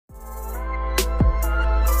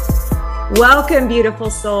Welcome, beautiful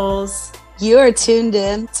souls. You are tuned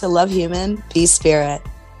in to Love Human, Be Spirit.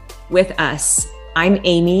 With us, I'm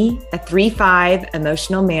Amy, a 3-5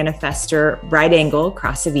 emotional manifester, right angle,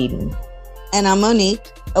 cross of Eden. And I'm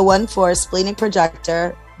Monique, a 1-4 splenic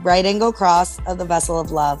projector, right angle cross of the vessel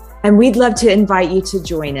of love. And we'd love to invite you to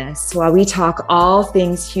join us while we talk all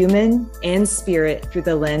things human and spirit through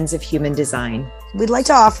the lens of human design. We'd like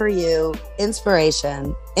to offer you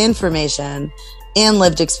inspiration, information, and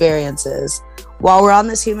lived experiences while we're on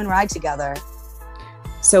this human ride together.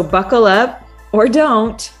 So buckle up or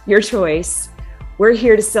don't, your choice. We're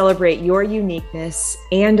here to celebrate your uniqueness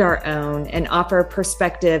and our own and offer a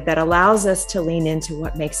perspective that allows us to lean into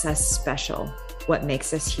what makes us special, what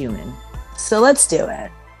makes us human. So let's do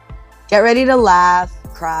it. Get ready to laugh,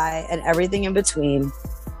 cry, and everything in between.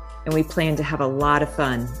 And we plan to have a lot of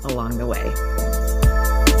fun along the way.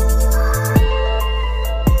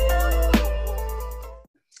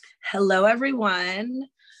 Hello, everyone.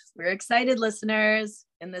 We're excited, listeners.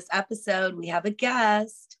 In this episode, we have a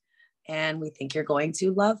guest, and we think you're going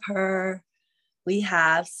to love her. We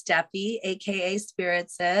have Steffi, aka Spirit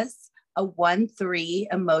Sis, a 1-3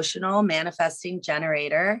 emotional manifesting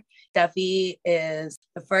generator. Steffi is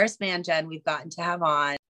the first man gen we've gotten to have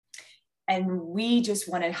on. And we just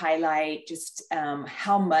want to highlight just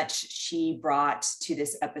how much she brought to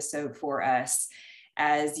this episode for us.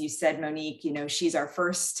 As you said, Monique, you know, she's our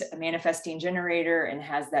first manifesting generator and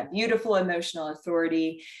has that beautiful emotional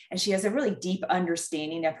authority. And she has a really deep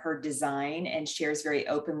understanding of her design and shares very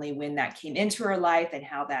openly when that came into her life and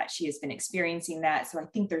how that she has been experiencing that. So I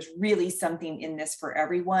think there's really something in this for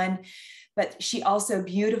everyone. But she also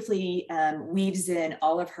beautifully weaves in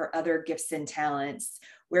all of her other gifts and talents,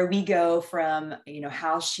 where we go from, you know,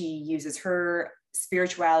 how she uses her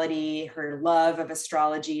spirituality, her love of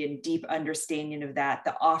astrology and deep understanding of that,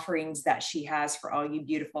 the offerings that she has for all you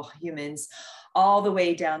beautiful humans, all the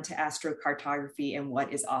way down to astrocartography and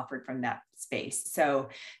what is offered from that space. So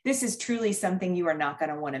this is truly something you are not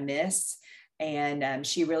going to want to miss. And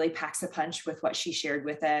she really packs a punch with what she shared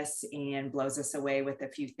with us and blows us away with a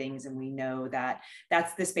few things. And we know that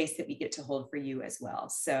that's the space that we get to hold for you as well.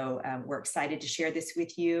 So we're excited to share this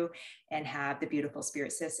with you and have the beautiful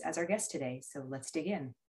Spirit Sis as our guest today. So let's dig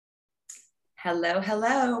in. Hello,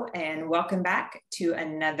 hello, and welcome back to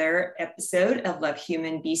another episode of Love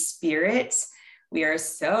Human, Be Spirit. We are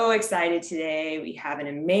so excited today. We have an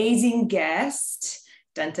amazing guest.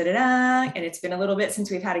 Dun, da, da, da. And it's been a little bit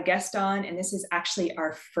since we've had a guest on, and this is actually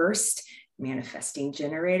our first manifesting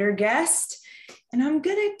generator guest. And I'm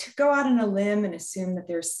going to go out on a limb and assume that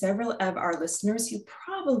there's several of our listeners who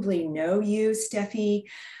probably know you, Steffi.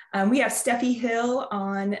 We have Steffi Hill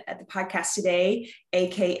on the podcast today,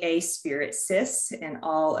 AKA Spirit Sis, and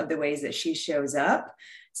all of the ways that she shows up.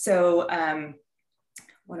 So I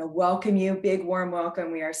want to welcome you, big warm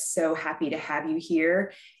welcome. We are so happy to have you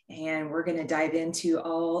here. And we're going to dive into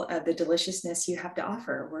all of the deliciousness you have to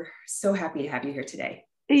offer. We're so happy to have you here today.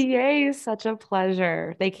 Yay, such a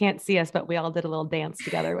pleasure. They can't see us, but we all did a little dance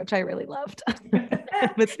together, which I really loved.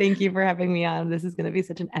 But thank you for having me on. This is going to be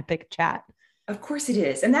such an epic chat. Of course it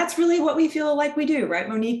is. And that's really what we feel like we do, right,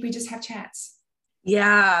 Monique? We just have chats.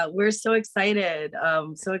 Yeah, we're so excited.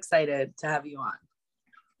 So excited to have you on.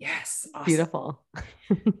 Yes. Awesome. Beautiful.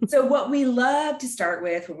 So what we love to start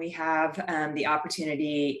with when we have the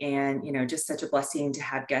opportunity and, you know, just such a blessing to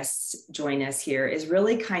have guests join us here is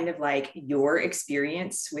really kind of like your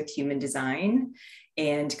experience with human design,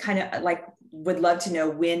 and kind of like would love to know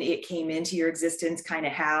when it came into your existence, kind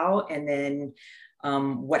of how, and then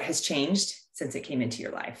what has changed since it came into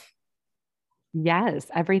your life. Yes,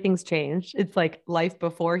 everything's changed. It's like life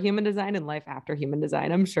before human design and life after human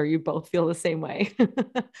design. I'm sure you both feel the same way.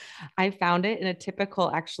 I found it in a typical,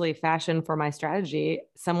 actually, fashion for my strategy.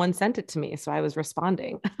 Someone sent it to me, so I was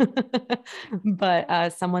responding.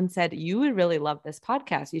 But someone said, you would really love this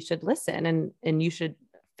podcast. You should listen and you should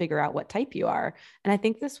figure out what type you are. And I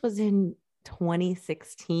think this was in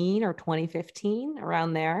 2016 or 2015,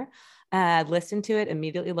 around there. Listened to it,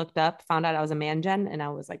 immediately looked up, found out I was a man gen, and I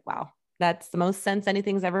was like, wow. That's the most sense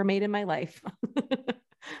anything's ever made in my life.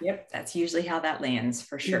 Yep. That's usually how that lands,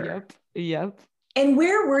 for sure. Yep. And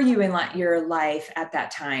where were you in your life at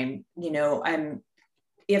that time? You know,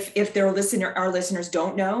 if our listeners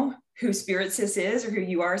don't know who Spirit Sis is or who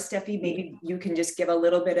you are, Steffi, maybe you can just give a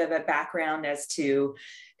little bit of a background as to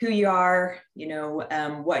who you are, you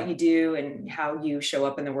know, what you do and how you show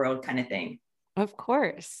up in the world, kind of thing. Of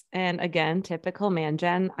course. And again, typical man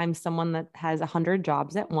gen. I'm someone that has 100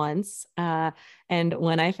 jobs at once. And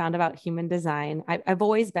when I found about human design, I've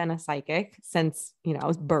always been a psychic since, I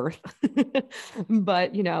was birth.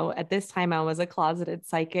 But, at this time I was a closeted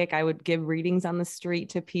psychic. I would give readings on the street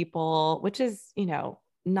to people, which is,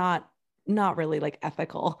 not really like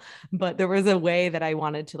ethical, but there was a way that I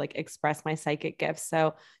wanted to like express my psychic gifts.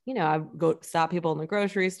 So, I would go stop people in the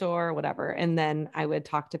grocery store or whatever. And then I would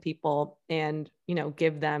talk to people and,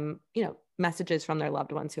 give them, messages from their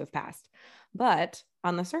loved ones who have passed. But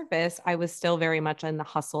on the surface, I was still very much in the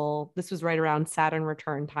hustle. This was right around Saturn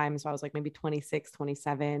return time. So I was like maybe 26,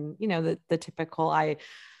 27, the typical,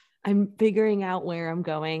 I'm figuring out where I'm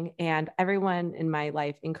going. And everyone in my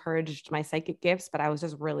life encouraged my psychic gifts, but I was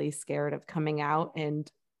just really scared of coming out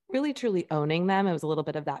and really truly owning them. It was a little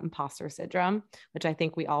bit of that imposter syndrome, which I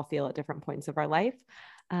think we all feel at different points of our life.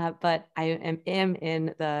 But I am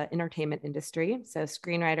in the entertainment industry. So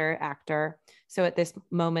screenwriter, actor. So at this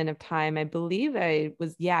moment of time, I believe I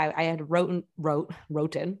had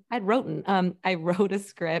I wrote a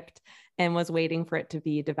script and was waiting for it to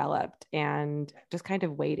be developed and just kind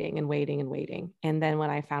of waiting and waiting and waiting. And then when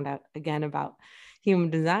I found out again about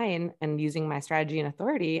human design and using my strategy and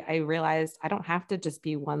authority, I realized I don't have to just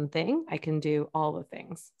be one thing. I can do all the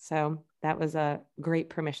things. So that was a great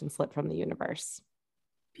permission slip from the universe.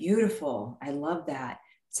 Beautiful. I love that.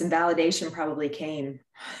 Some validation probably came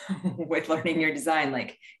with learning your design.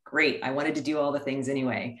 Like, great, I wanted to do all the things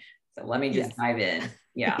anyway. So let me just dive in.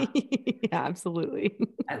 Yeah. Yeah, absolutely.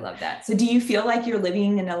 I love that. So do you feel like you're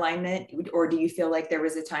living in alignment, or do you feel like there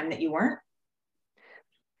was a time that you weren't?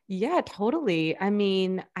 Yeah, totally.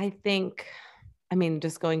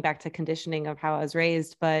 Just going back to conditioning of how I was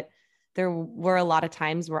raised, but there were a lot of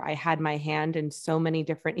times where I had my hand in so many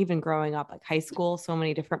different, even growing up, like high school, so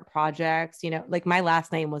many different projects, like my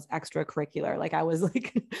last name was extracurricular. Like I was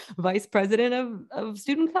like vice president of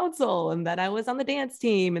student council. And then I was on the dance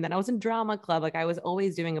team, and then I was in drama club. Like I was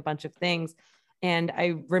always doing a bunch of things. And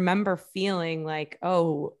I remember feeling like,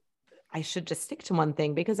 oh, I should just stick to one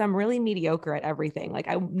thing because I'm really mediocre at everything. Like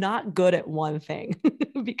I'm not good at one thing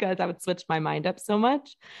because I would switch my mind up so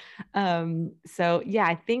much. So yeah,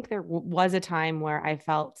 I think there was a time where I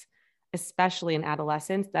felt, especially in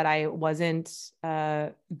adolescence, that I wasn't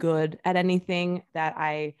good at anything, that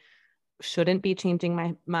I shouldn't be changing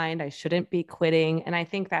my mind. I shouldn't be quitting. And I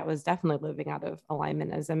think that was definitely living out of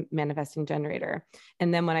alignment as a manifesting generator.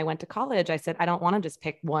 And then when I went to college, I said, I don't want to just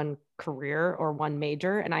pick one career or one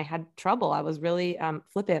major. And I had trouble. I was really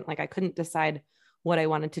flippant. Like I couldn't decide what I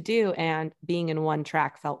wanted to do. And being in one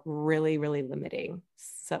track felt really, really limiting.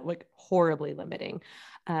 So like horribly limiting.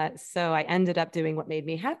 So I ended up doing what made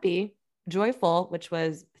me happy, joyful, which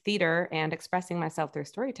was theater and expressing myself through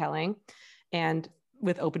storytelling. And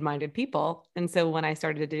with open-minded people. And so when I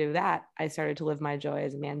started to do that, I started to live my joy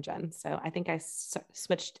as a man gen. So I think I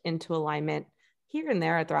switched into alignment here and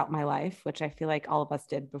there throughout my life, which I feel like all of us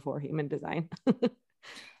did before human design.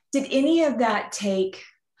 Did any of that take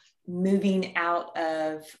moving out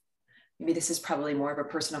of, maybe this is probably more of a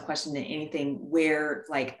personal question than anything, where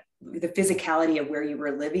like the physicality of where you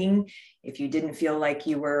were living, if you didn't feel like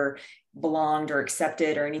you were belonged or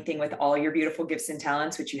accepted or anything with all your beautiful gifts and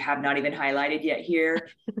talents, which you have not even highlighted yet here.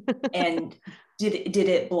 And did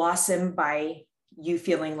it blossom by you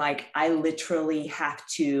feeling like I literally have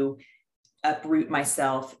to uproot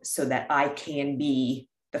myself so that I can be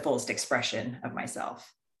the fullest expression of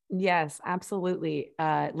myself? Yes, absolutely.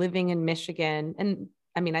 Living in Michigan, and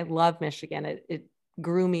I love Michigan. It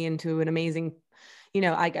grew me into an amazing,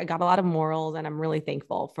 I got a lot of morals, and I'm really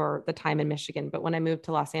thankful for the time in Michigan. But when I moved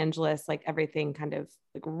to Los Angeles, like everything kind of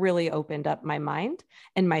like really opened up my mind,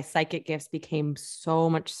 and my psychic gifts became so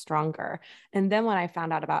much stronger. And then when I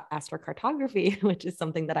found out about astrocartography, which is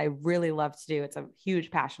something that I really love to do, it's a huge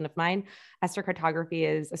passion of mine. Astrocartography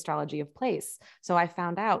is astrology of place. So I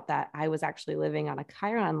found out that I was actually living on a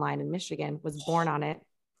Chiron line in Michigan, was born on it.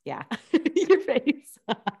 Yeah, your face.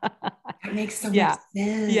 That makes so much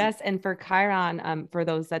sense. Yes. And for Chiron, for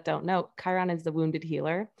those that don't know, Chiron is the wounded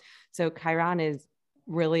healer. So Chiron is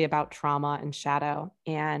really about trauma and shadow.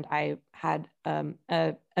 And I had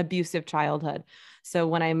a abusive childhood. So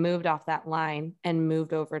when I moved off that line and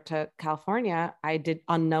moved over to California, I did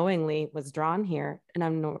unknowingly was drawn here,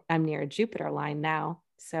 and I'm near a Jupiter line now.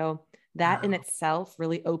 So that in itself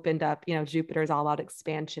really opened up, Jupiter is all about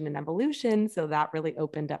expansion and evolution. So that really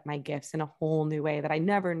opened up my gifts in a whole new way that I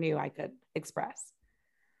never knew I could express.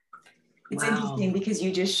 It's interesting because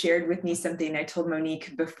you just shared with me something I told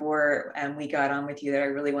Monique before we got on with you that I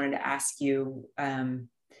really wanted to ask you.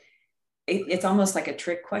 it's almost like a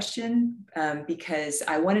trick question, because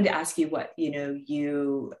I wanted to ask you what,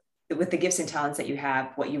 with the gifts and talents that you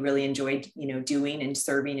have, what you really enjoyed, doing and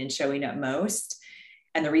serving and showing up most.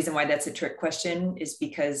 And the reason why that's a trick question is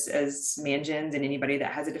because as Manjins and anybody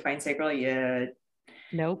that has a defined sacral,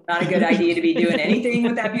 nope, not a good idea to be doing anything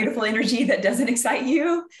with that beautiful energy that doesn't excite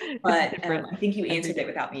you. But I think you answered it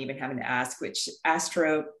without me even having to ask, which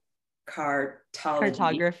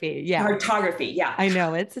cartography. Yeah. Cartography. Yeah. I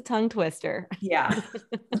know, it's a tongue twister. Yeah.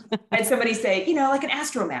 I had somebody say, like an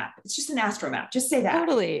astromap. It's just an astromap. Just say that.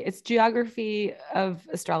 Totally. It's geography of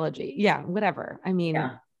astrology. Yeah. Whatever. I mean,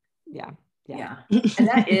 yeah.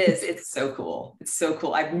 And it's so cool. It's so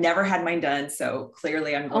cool. I've never had mine done. So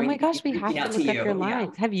clearly I'm going we have to look up your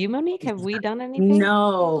lines. Have you, Monique? Have we done anything?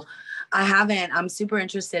 No, I haven't. I'm super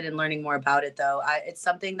interested in learning more about it though. It's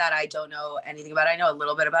something that I don't know anything about. I know a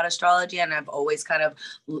little bit about astrology and I've always kind of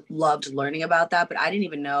loved learning about that, but I didn't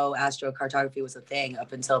even know astrocartography was a thing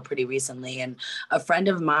up until pretty recently. And a friend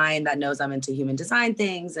of mine that knows I'm into human design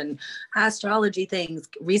things and astrology things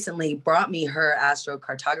recently brought me her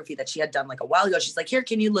astrocartography that she had done like a while ago. She's like, here,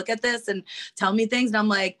 can you look at this and tell me things? And I'm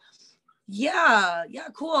like, yeah,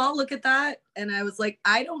 cool. I'll look at that. And I was like,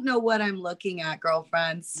 I don't know what I'm looking at,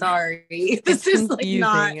 girlfriend. Sorry. This is like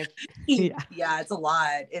not, it's a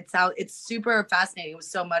lot. It's super fascinating. It was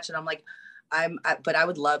so much. And I'm like, but I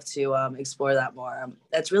would love to explore that more.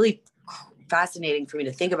 That's really fascinating for me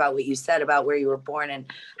to think about what you said about where you were born and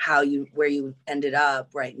where you ended up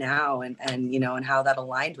right now and how that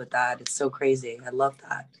aligned with that. It's so crazy. I love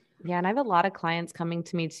that. Yeah. And I have a lot of clients coming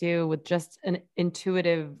to me too with just an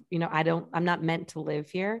intuitive, I'm not meant to live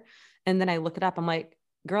here. And then I look it up. I'm like,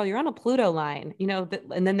 girl, you're on a Pluto line,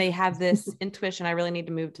 and then they have this intuition. I really need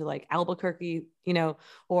to move to like Albuquerque,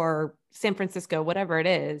 or San Francisco, whatever it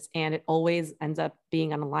is. And it always ends up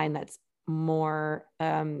being on a line that's more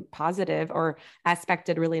positive or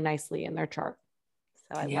aspected really nicely in their chart.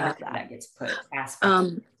 So I love that gets put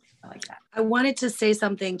aspect. I like that. I wanted to say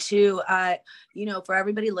something too. For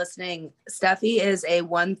everybody listening, Steffi is a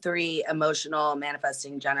 1-3 emotional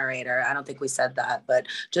manifesting generator. I don't think we said that, but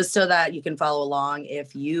just so that you can follow along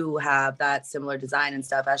if you have that similar design and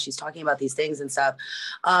stuff as she's talking about these things and stuff.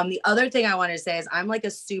 The other thing I wanted to say is I'm like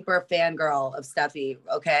a super fangirl of Steffi,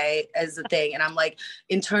 okay, as a thing. And I'm like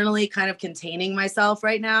internally kind of containing myself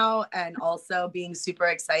right now and also being super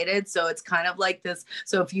excited. So it's kind of like this.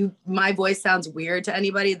 So if my voice sounds weird to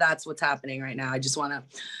anybody, that's what's happening right now. I just want to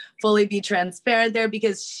fully be transparent there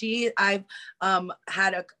because I've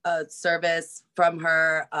had a service from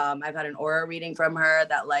her. I've had an aura reading from her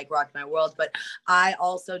that like rocked my world, but I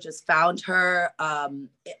also just found her.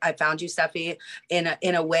 I found you, Steffi,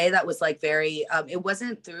 in a way that was like very, it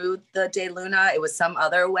wasn't through the De Luna. It was some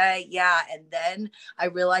other way. Yeah. And then I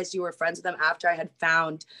realized you were friends with them after I had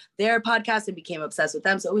found their podcast and became obsessed with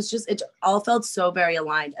them. So it all felt so very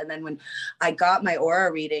aligned. And then when I got my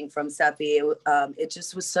aura reading from Steffi, it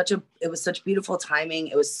just was such beautiful timing.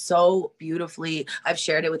 It was so beautifully, I've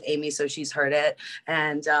shared it with Amy, so she's heard it.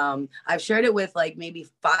 And I've shared it with like maybe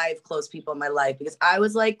 5 close people in my life because I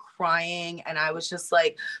was like crying and I was just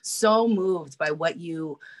like so moved by what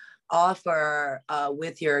you offer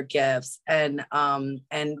with your gifts. And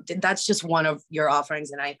that's just one of your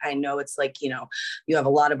offerings. And I know it's like, you have a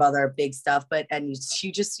lot of other big stuff, but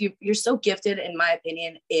you're so gifted, in my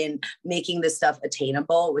opinion, in making this stuff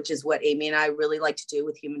attainable, which is what Amy and I really like to do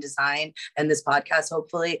with human design. And this podcast,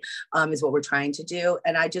 hopefully, is what we're trying to do.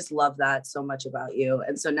 And I just love that so much about you.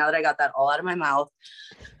 And so now that I got that all out of my mouth,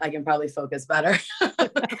 I can probably focus better.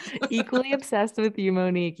 Equally obsessed with you,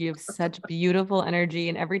 Monique. You have such beautiful energy.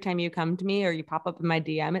 And every time you come to me or you pop up in my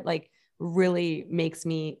DM, it like really makes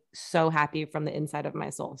me so happy from the inside of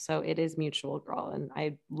my soul. So it is mutual, girl. And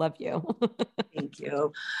I love you. Thank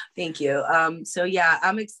you. Thank you. So yeah,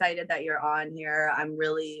 I'm excited that you're on here. I'm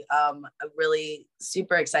really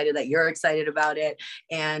super excited that you're excited about it.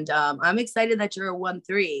 And I'm excited that you're a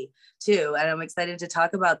 1-3 too. And I'm excited to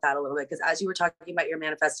talk about that a little bit because as you were talking about your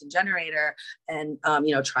manifesting generator and,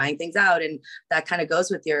 trying things out, and that kind of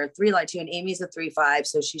goes with your 3 light too. And Amy's a 3-5.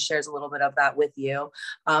 So she shares a little bit of that with you.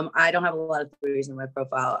 I don't have a lot of 3s in my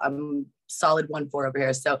profile. I'm solid 1-4 over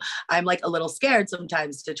here. So I'm like a little scared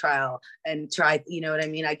sometimes to try, you know what I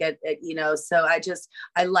mean? I get it, so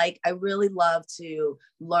I really love to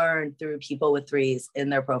learn through people with 3s in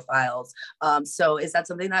their profiles. So is that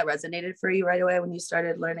something that resonated for you right away when you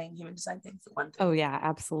started learning human design things? Oh yeah,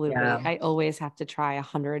 absolutely. Yeah. I always have to try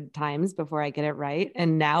 100 times before I get it right.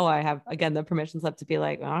 And now I have, again, the permission slip to be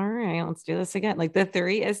like, all right, let's do this again. Like the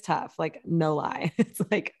 3 is tough, like no lie. It's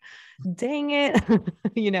like, dang it,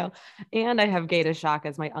 and I have Gata Shock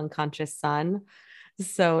as my unconscious sun.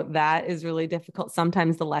 So that is really difficult.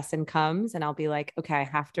 Sometimes the lesson comes and I'll be like, okay, I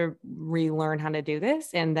have to relearn how to do this.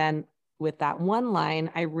 And then with that one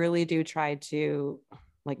line, I really do try to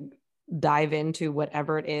like dive into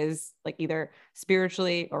whatever it is, like either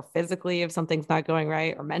spiritually or physically, if something's not going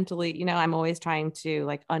right, or mentally, I'm always trying to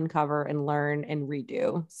like uncover and learn and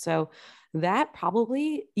redo. So that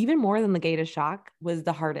probably even more than the gate of shock was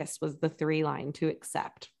the hardest, was the 3 line to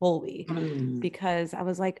accept fully, because I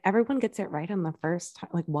was like, everyone gets it right on the first time.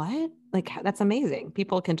 Like, what? Like, that's amazing.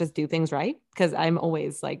 People can just do things right. Cause I'm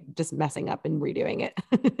always like just messing up and redoing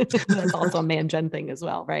it. That's also a man gen thing as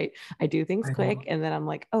well. Right. I do things quick and then I'm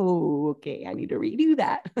like, oh, okay, I need to redo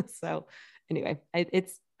that. So anyway,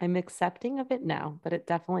 I'm accepting of it now, but it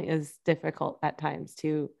definitely is difficult at times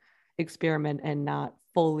to experiment and not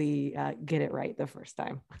fully get it right the first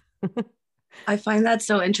time. I find that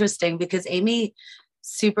so interesting because Amy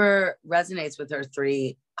super resonates with her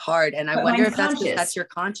 3 hard. And I wonder if that's your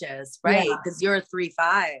conscious, right? Because you're a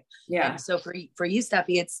 3-5. Yeah. And so for you,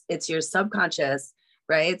 Steffi, it's your subconscious,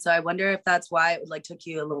 right? So I wonder if that's why it like took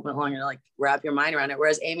you a little bit longer to like wrap your mind around it.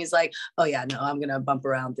 Whereas Amy's like, oh yeah, no, I'm gonna bump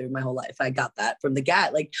around through my whole life. I got that from the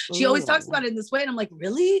get. Like she always talks about it in this way. And I'm like,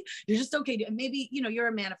 really? You're just okay. Maybe, you're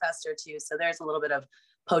a manifestor too. So there's a little bit of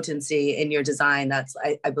potency in your design that's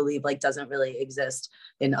I believe like doesn't really exist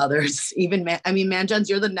in others. Even man gens,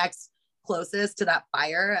 you're the next closest to that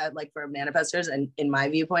fire like for manifestors and in my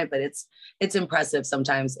viewpoint, but it's impressive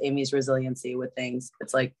sometimes Amy's resiliency with things.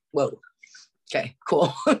 It's like, whoa, okay,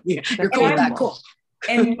 cool. You're cool with that. Cool.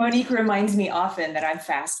 And Monique reminds me often that I'm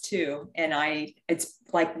fast too. And it's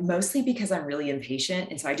like mostly because I'm really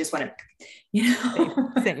impatient. And so I just want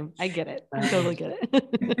to, Same. I get it. I totally get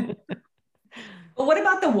it. But what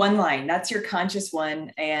about the 1 line? That's your conscious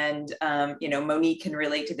one. And, Monique can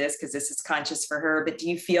relate to this because this is conscious for her. But do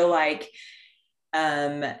you feel like,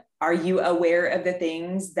 are you aware of the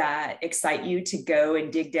things that excite you to go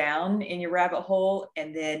and dig down in your rabbit hole?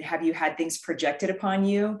 And then have you had things projected upon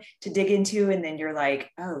you to dig into? And then you're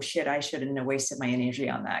like, oh shit, I shouldn't have wasted my energy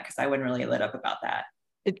on that because I wasn't really lit up about that.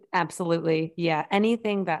 Absolutely. Yeah.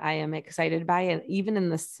 Anything that I am excited by, and even in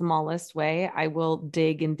the smallest way, I will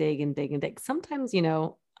dig and dig and dig and dig. Sometimes,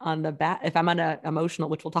 on the bad, if I'm on an emotional,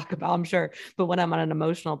 which we'll talk about, I'm sure, but when I'm on an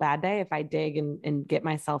emotional bad day, if I dig and get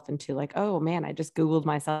myself into like, oh man, I just Googled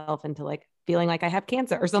myself into like feeling like I have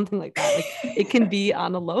cancer or something like that. Like it can be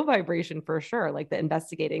on a low vibration for sure, like the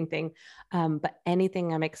investigating thing. But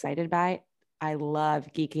anything I'm excited by, I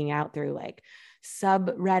love geeking out through like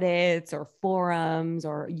subreddits or forums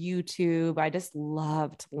or YouTube. I just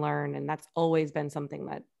love to learn. And that's always been something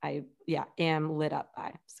that I am lit up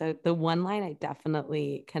by. So the 1 line I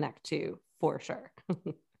definitely connect to for sure.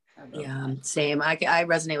 Yeah, same. I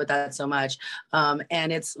resonate with that so much.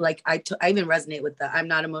 And it's like, I even resonate with I'm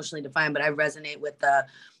not emotionally defined, but I resonate with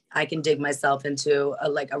I can dig myself into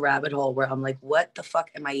a rabbit hole where I'm like, what the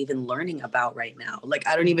fuck am I even learning about right now? Like,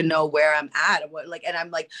 I don't even know where I'm at. And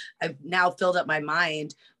I'm like, I've now filled up my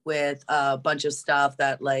mind with a bunch of stuff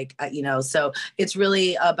that so it's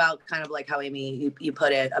really about kind of like how Amy, you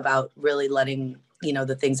put it, about really letting,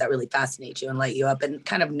 the things that really fascinate you and light you up and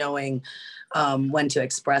kind of knowing when to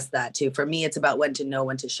express that too. For me, it's about when to know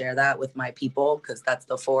when to share that with my people, because that's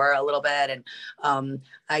the 4 a little bit. And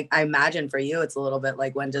I imagine for you, it's a little bit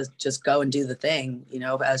like when to just go and do the thing,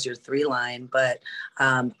 as your 3 line. But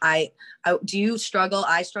do you struggle?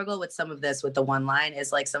 I struggle with some of this with the 1 line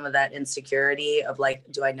is like some of that insecurity of like,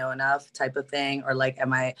 do I know enough type of thing? Or like,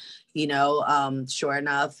 am I, sure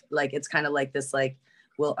enough? Like, it's kind of like this, like,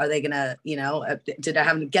 well, are they gonna, did I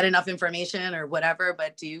have get enough information or whatever?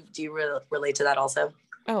 But do you relate to that also?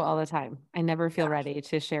 Oh, all the time. I never feel ready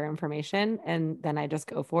to share information and then I just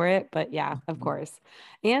go for it. But yeah, of course.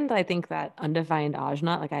 And I think that undefined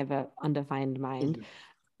ajna, like I have an undefined mind,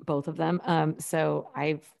 both of them. So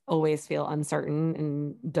I always feel uncertain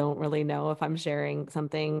and don't really know if I'm sharing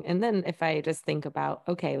something. And then if I just think about,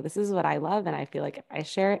 okay, this is what I love. And I feel like if I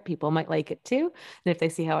share it, people might like it too. And if they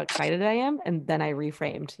see how excited I am, and then I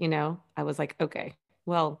reframed, I was like, okay,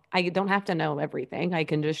 well, I don't have to know everything. I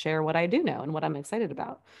can just share what I do know and what I'm excited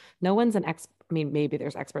about. No one's an I mean, maybe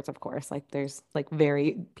there's experts, of course, like there's like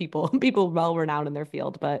very people well renowned in their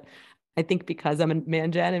field, but I think because I'm a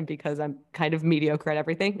man gen and because I'm kind of mediocre at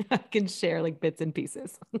everything, I can share like bits and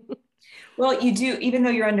pieces. Well, you do, even though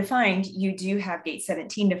you're undefined, you do have gate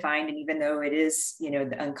 17 defined. And even though it is,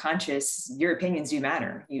 the unconscious, your opinions do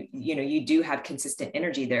matter. You do have consistent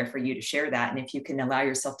energy there for you to share that. And if you can allow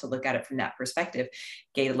yourself to look at it from that perspective,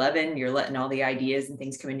 gate 11, you're letting all the ideas and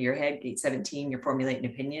things come into your head. Gate 17, you're formulating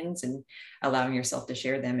opinions and allowing yourself to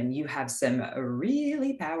share them. And you have some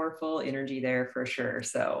really powerful energy there for sure.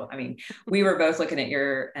 So, I mean, we were both looking at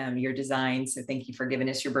your design. So thank you for giving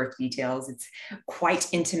us your birth details. It's quite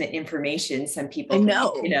intimate information. Some people, I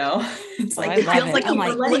know, it's oh, like, it feels like I'm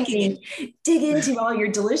like letting me dig into all your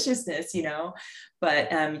deliciousness,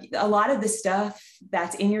 but a lot of the stuff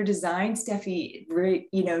that's in your design, Steffi,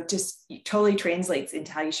 just totally translates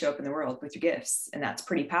into how you show up in the world with your gifts. And that's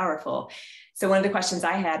pretty powerful. So one of the questions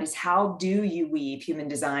I had is, how do you weave human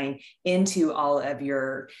design into all of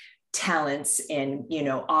your talents and,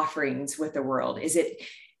 offerings with the world?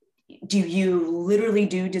 Do you literally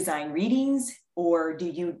do design readings, or do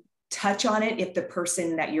you touch on it if the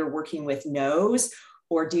person that you're working with knows?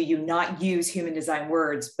 Or do you not use human design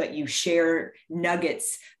words, but you share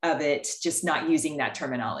nuggets of it, just not using that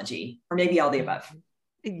terminology? Or maybe all the above?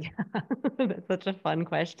 Yeah, that's such a fun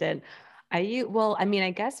question.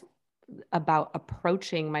 I guess about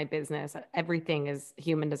approaching my business, everything is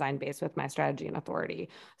human design based with my strategy and authority.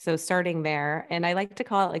 So starting there, and I like to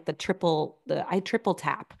call it like I triple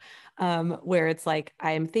tap, where it's like,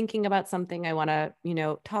 I'm thinking about something I want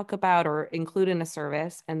to, talk about or include in a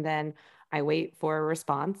service. And then I wait for a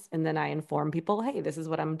response, and then I inform people, hey, this is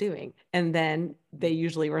what I'm doing. And then they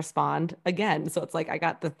usually respond again. So it's like, I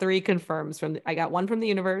got the three confirms I got one from the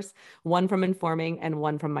universe, one from informing, and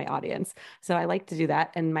one from my audience. So I like to do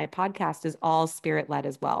that. And my podcast is all spirit led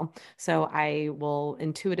as well. So I will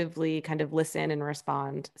intuitively kind of listen and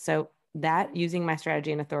respond. So that, using my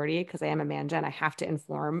strategy and authority, because I am a manja and I have to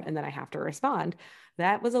inform and then I have to respond,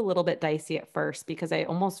 that was a little bit dicey at first, because I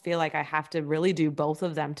almost feel like I have to really do both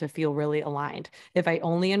of them to feel really aligned. If I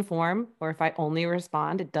only inform or if I only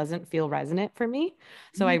respond, it doesn't feel resonant for me.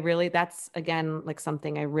 So that's again, like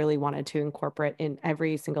something I really wanted to incorporate in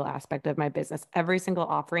every single aspect of my business. Every single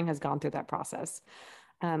offering has gone through that process.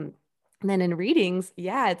 And then in readings,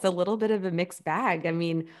 yeah, it's a little bit of a mixed bag. I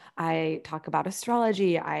mean, I talk about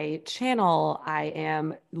astrology, I channel, I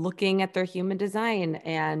am looking at their human design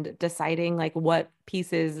and deciding like what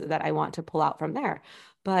pieces that I want to pull out from there.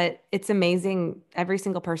 But it's amazing. Every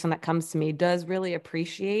single person that comes to me does really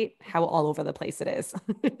appreciate how all over the place it is.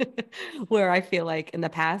 Where I feel like in the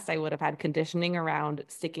past, I would have had conditioning around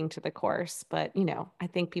sticking to the course. But, I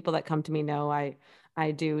think people that come to me know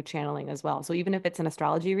I do channeling as well. So even if it's an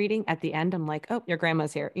astrology reading, at the end, I'm like, oh, your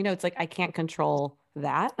grandma's here. It's like, I can't control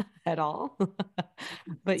that at all.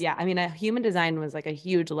 But yeah, I mean, a human design was like a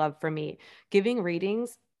huge love for me. Giving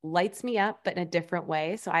readings lights me up, but in a different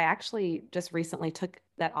way. So I actually just recently took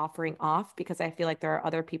that offering off, because I feel like there are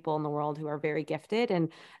other people in the world who are very gifted, and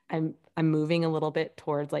I'm moving a little bit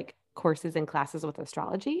towards like courses and classes with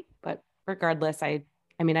astrology. But regardless, I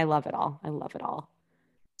mean, I love it all. I love it all.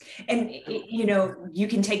 And you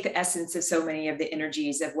can take the essence of so many of the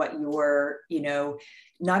energies of what you're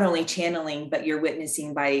not only channeling, but you're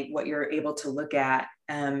witnessing by what you're able to look at,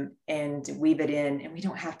 and weave it in. And we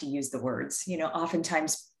don't have to use the words.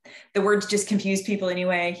 Oftentimes the words just confuse people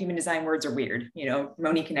anyway. Human design words are weird.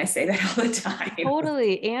 Monique and I say that all the time.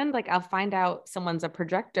 Totally. And like, I'll find out someone's a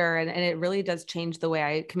projector, and it really does change the way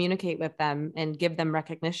I communicate with them and give them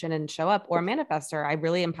recognition and show up. Or a manifester, I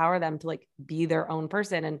really empower them to like be their own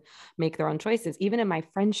person and make their own choices, even in my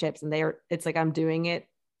friendships. And it's like, I'm doing it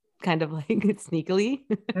kind of like sneakily.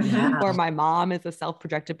 Yeah. Or my mom is a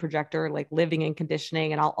self-projected projector, like living in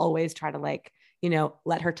conditioning. And I'll always try to like,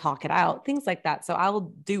 let her talk it out, things like that. So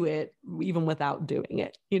I'll do it even without doing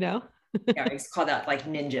it, Yeah, I just call that like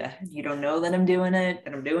ninja. You don't know that I'm doing it,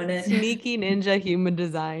 but I'm doing it. Sneaky ninja human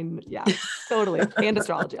design. Yeah, totally. And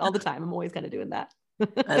astrology all the time. I'm always kind of doing that.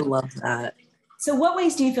 I love that. So what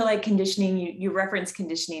ways do you feel like conditioning, you reference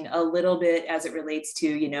conditioning a little bit as it relates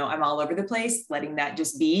to, I'm all over the place, letting that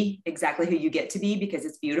just be exactly who you get to be, because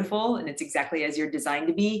it's beautiful and it's exactly as you're designed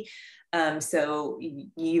to be. So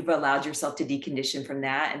you've allowed yourself to decondition from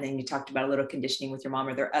that. And then you talked about a little conditioning with your mom.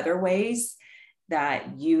 Are there other ways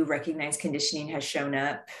that you recognize conditioning has shown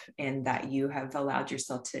up and that you have allowed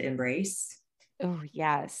yourself to embrace? Oh,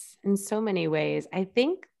 yes. In so many ways. I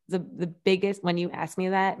think the biggest, when you asked me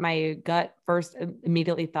that, my gut first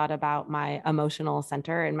immediately thought about my emotional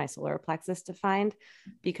center and my solar plexus defined,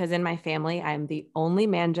 because in my family, I'm the only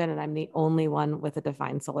manjan and I'm the only one with a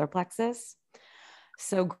defined solar plexus.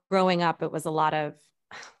 So growing up, it was a lot of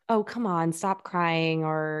oh, come on, stop crying,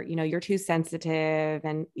 or, you're too sensitive.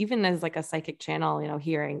 And even as like a psychic channel,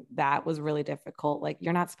 hearing that was really difficult. Like,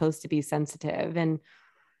 you're not supposed to be sensitive. And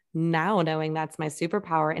now knowing that's my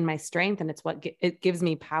superpower and my strength, and it's what it gives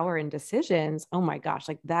me power and decisions. Oh my gosh,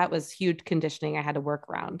 like that was huge conditioning I had to work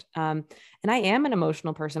around. And I am an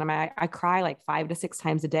emotional person. I cry like 5 to 6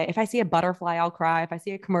 times a day. If I see a butterfly, I'll cry. If I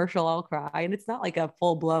see a commercial, I'll cry. And it's not like a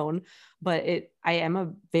full blown, but I am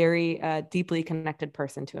a very deeply connected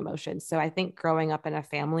person to emotions. So I think growing up in a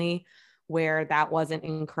family where that wasn't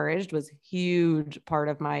encouraged was a huge part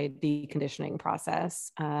of my deconditioning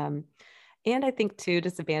process. And I think too,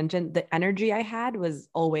 just abandon the energy I had was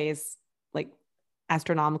always like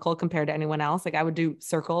astronomical compared to anyone else. Like I would do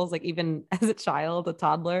circles, like even as a child, a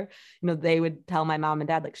toddler, they would tell my mom and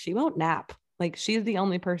dad, like, she won't nap. Like she's the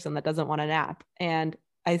only person that doesn't want to nap. And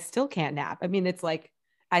I still can't nap. I mean, it's like,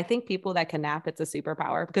 I think people that can nap, it's a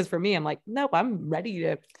superpower, because for me, I'm like, nope, I'm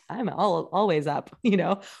always up,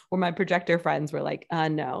 where my projector friends were like,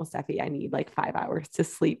 no, Steffi, I need like 5 hours to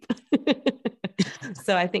sleep.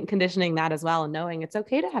 So I think conditioning that as well, and knowing it's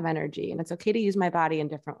okay to have energy and it's okay to use my body in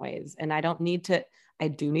different ways. And I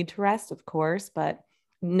do need to rest, of course, but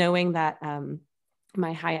knowing that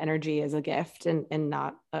my high energy is a gift and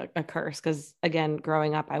not a curse. Because again,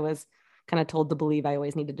 growing up, I was kind of told to believe I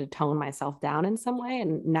always needed to tone myself down in some way.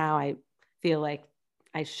 And now I feel like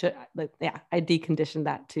I should, I deconditioned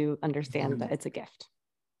that to understand that it's a gift.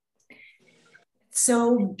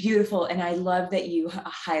 So beautiful. And I love that you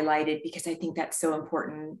highlighted, because I think that's so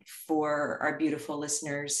important for our beautiful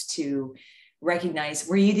listeners to recognize.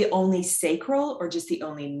 Were you the only sacral or just the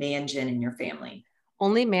only mangen in your family?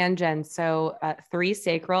 Only mangen. So 3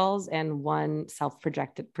 sacrals and 1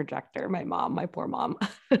 self-projected projector. My mom, my poor mom.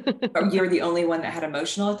 You're the only one that had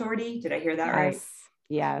emotional authority. Did I hear that right?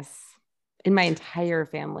 Yes. In my entire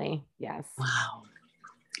family. Yes. Wow.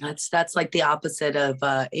 That's like the opposite of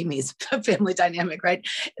Amy's family dynamic, right?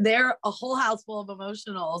 They're a whole house full of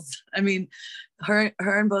emotionals. I mean, her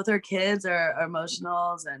and both her kids are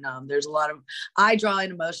emotionals, and there's a lot of, I draw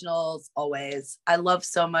in emotionals always. I love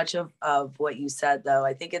so much of what you said, though.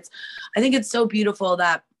 I think it's so beautiful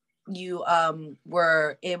that you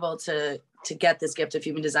were able to get this gift of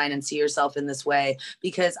human design and see yourself in this way,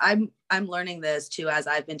 because I'm learning this too as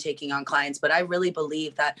I've been taking on clients. But I really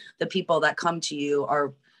believe that the people that come to you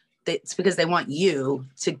it's because they want you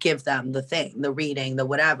to give them the thing, the reading, the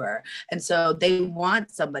whatever. And so they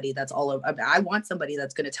want somebody that's all over. I want somebody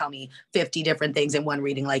that's going to tell me 50 different things in one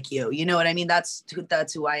reading like you. You know what I mean? That's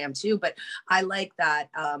who I am too. But I like that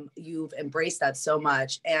you've embraced that so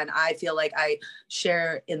much. And I feel like I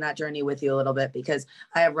share in that journey with you a little bit, because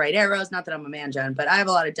I have right arrows. Not that I'm a mangen, but I have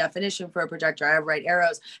a lot of definition for a projector. I have right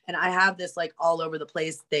arrows, and I have this like all over the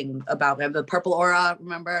place thing about me. I have the purple aura,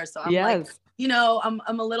 remember? So I'm like,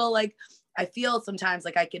 I'm a little like, I feel sometimes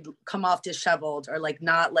like I could come off disheveled, or like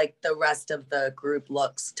not like the rest of the group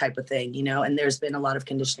looks type of thing, and there's been a lot of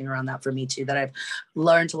conditioning around that for me too, that I've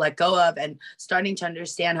learned to let go of, and starting to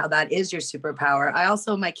understand how that is your superpower. I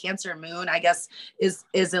also, my Cancer moon, I guess, is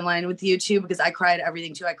in line with you too, because I cry at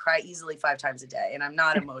everything too. I cry easily 5 times a day, and I'm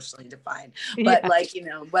not emotionally defined, but like,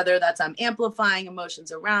 whether that's I'm amplifying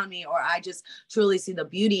emotions around me, or I just truly see the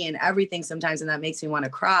beauty in everything sometimes, and that makes me want to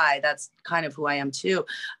cry. That's kind of who I am too.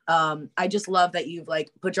 I just love that you've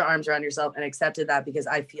like put your arms around yourself and accepted that, because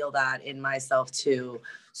I feel that in myself too,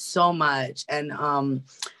 so much. And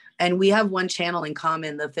we have one channel in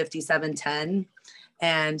common, the 5710.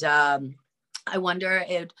 And I wonder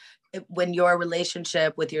if when your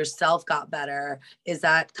relationship with yourself got better, is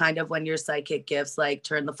that kind of when your psychic gifts like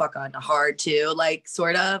turn the fuck on hard too? Like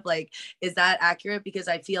sort of like, is that accurate? Because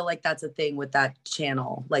I feel like that's a thing with that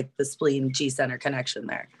channel, like the spleen G center connection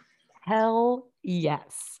there. Hell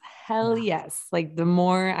yes. Hell yes. Like the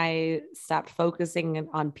more I stopped focusing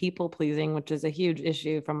on people pleasing, which is a huge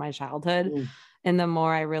issue from my childhood, and the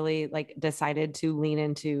more I really like decided to lean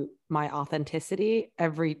into my authenticity,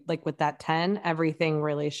 with that 10, everything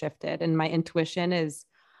really shifted. And my intuition is,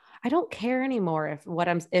 I don't care anymore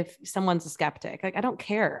if someone's a skeptic. Like, I don't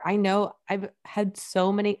care. I know I've had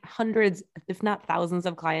so many hundreds, if not thousands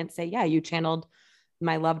of clients say, yeah, you channeled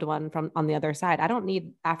my loved one from on the other side. I don't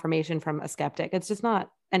need affirmation from a skeptic. It's just not.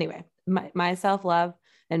 Anyway, my self-love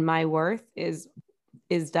and my worth is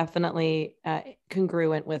definitely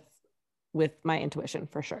congruent with my intuition,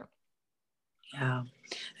 for sure. Yeah.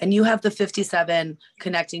 And you have the 57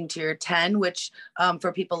 connecting to your 10, which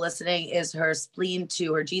for people listening is her spleen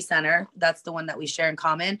to her G center. That's the one that we share in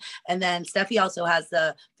common. And then Steffi also has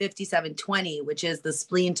the 5720, which is the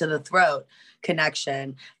spleen to the throat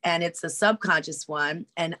connection. And it's the subconscious one.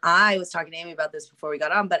 And I was talking to Amy about this before we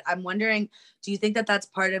got on, but I'm wondering, do you think that that's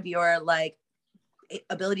part of your like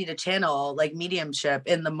ability to channel like mediumship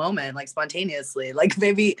in the moment, like spontaneously? Like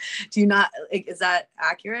maybe, do you not, like, is that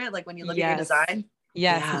accurate? Like when you look at your design?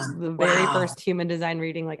 Yes. Yeah. The very first human design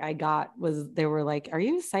reading like I got was, they were like, are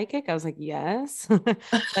you psychic? I was like, yes.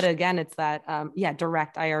 But again, it's that,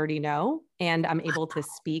 direct, I already know. And I'm able to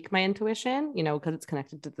speak my intuition, you know, cause it's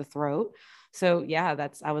connected to the throat. So yeah,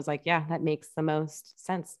 I was like, yeah, that makes the most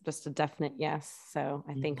sense. Just a definite yes. So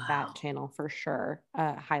I think that channel for sure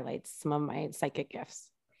highlights some of my psychic gifts.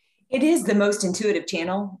 It is the most intuitive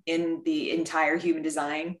channel in the entire human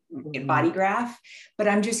design body graph. But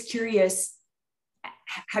I'm just curious,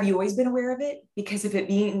 have you always been aware of it? Because of it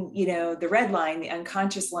being, you know, the red line, the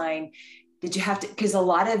unconscious line, did you have to, because a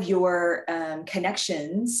lot of your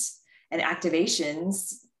connections and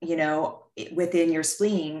activations, you know, within your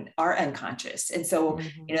spleen are unconscious. And so,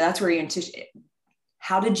 you know, that's where your intuition,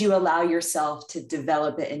 how did you allow yourself to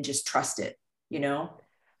develop it and just trust it, you know?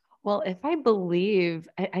 Well, if I believe,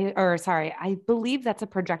 I believe that's a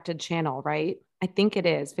projected channel, right? I think it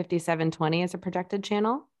is. 5720 is a projected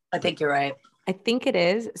channel. I think you're right. I think it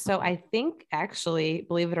is. So I think actually,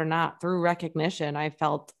 believe it or not, through recognition, I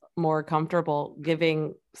felt more comfortable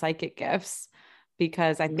giving psychic gifts,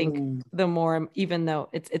 because I think the more, even though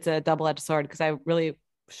it's a double-edged sword, because I really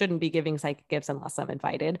shouldn't be giving psychic gifts unless I'm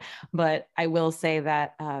invited. But I will say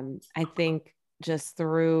that I think just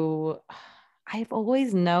through, I've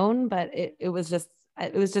always known, but it was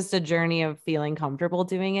just a journey of feeling comfortable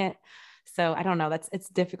doing it. So I don't know, it's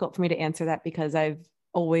difficult for me to answer that, because I've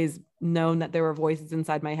always known that there were voices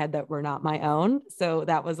inside my head that were not my own. So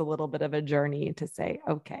that was a little bit of a journey to say,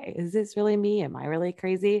 okay, is this really me? Am I really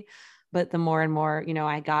crazy? But the more and more, you know,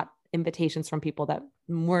 I got invitations from people that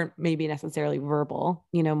weren't maybe necessarily verbal,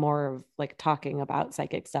 you know, more of like talking about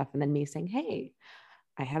psychic stuff, and then me saying, hey,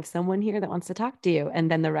 I have someone here that wants to talk to you.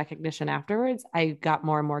 And then the recognition afterwards, I got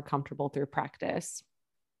more and more comfortable through practice.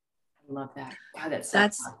 I love that. God, that's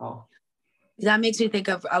powerful. That makes me think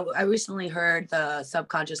of, I recently heard the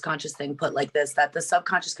subconscious conscious thing put like this, that the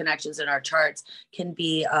subconscious connections in our charts can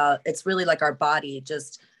be, it's really like our body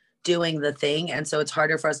just doing the thing. And so it's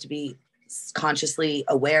harder for us to be consciously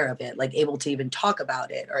aware of it, like able to even talk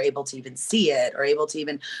about it, or able to even see it, or able to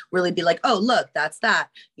even really be like, oh, look, that's that,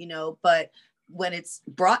 you know. But when it's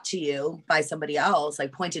brought to you by somebody else,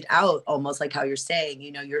 like pointed out, almost like how you're saying,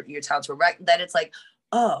 you know, your talents were right, then it's like,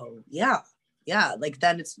 oh yeah, like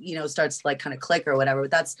then it's, you know, starts to like kind of click or whatever.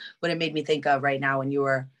 But that's what it made me think of right now when you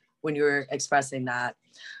were expressing that.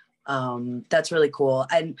 That's really cool.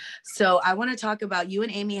 And so I want to talk about, you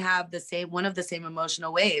and Amy have one of the same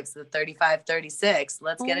emotional waves, the 3536.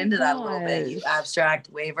 Let's get into that a little bit, you abstract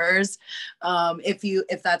wavers.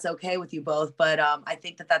 If that's okay with you both. But I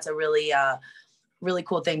think that that's a really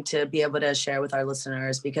cool thing to be able to share with our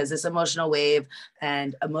listeners, because this emotional wave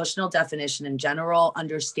and emotional definition in general,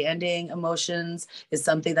 understanding emotions, is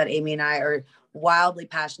something that Amy and I are wildly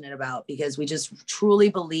passionate about, because we just truly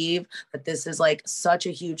believe that this is like such a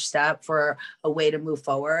huge step for a way to move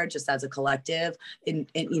forward just as a collective in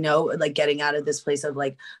you know, like getting out of this place of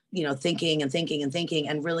like, you know, thinking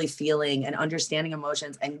and really feeling and understanding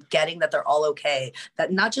emotions, and getting that they're all okay,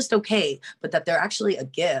 that not just okay, but that they're actually a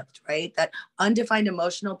gift, right? That undefined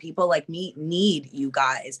emotional people like me need you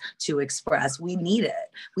guys to express. We need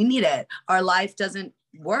it. Our life doesn't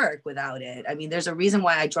work without it. I mean, there's a reason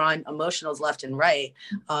why I draw in emotionals left and right.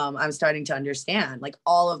 I'm starting to understand, like,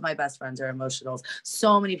 all of my best friends are emotionals.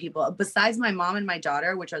 So many people, besides my mom and my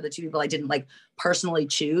daughter, which are the two people I didn't like personally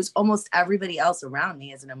choose, almost everybody else around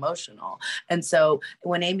me is an emotional. And so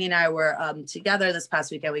when Amy and I were together this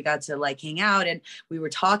past weekend, we got to like hang out, and we were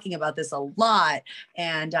talking about this a lot.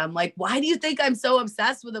 And I'm like, why do you think I'm so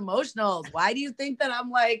obsessed with emotionals? Why do you think that I'm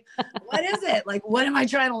like, what is it? Like, what am I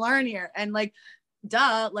trying to learn here? And like,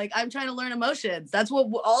 duh, like I'm trying to learn emotions. That's what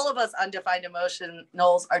all of us undefined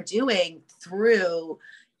emotionals are doing through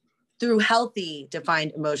healthy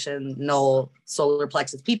defined emotional solar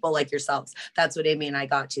plexus people like yourselves. That's what Amy and I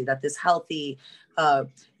got to, that this healthy,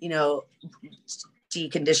 you know,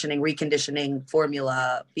 deconditioning, reconditioning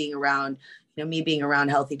formula, being around, you know, me being around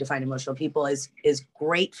healthy defined emotional people is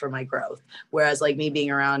great for my growth. Whereas like me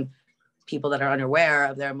being around people that are unaware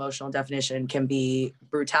of their emotional definition can be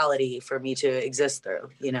brutality for me to exist through,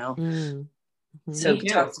 you know? So Me too.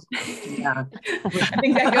 tough. Yeah. I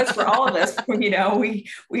think that goes for all of us.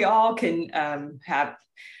 We all can have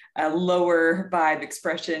a lower vibe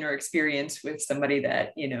expression or experience with somebody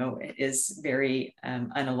that, is very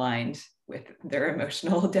unaligned with their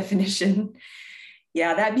emotional definition.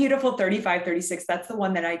 Yeah, that beautiful 35, 36, that's the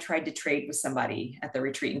one that I tried to trade with somebody at the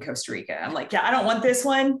retreat in Costa Rica. I'm like, yeah, I don't want this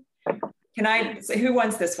one. Who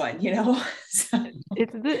wants this one?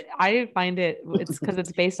 I find it's because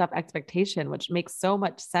it's based off expectation, which makes so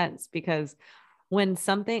much sense, because when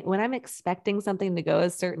I'm expecting something to go a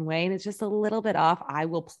certain way and it's just a little bit off, I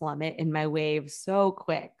will plummet in my wave so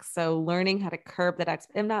quick. So learning how to curb that,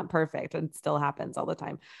 I'm not perfect, and it still happens all the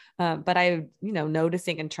time. But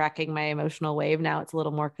noticing and tracking my emotional wave now, it's a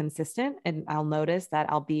little more consistent, and I'll notice that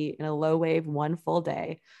I'll be in a low wave one full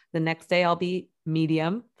day. The next day I'll be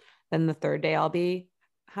medium. Then the third day I'll be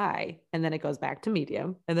high, and then it goes back to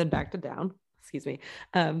medium and then back to down. Excuse me.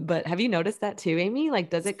 But have you noticed that too, Amy? Like,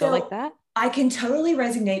 does it go like that? I can totally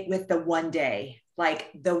resonate with the one day. Like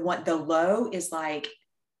the low is like,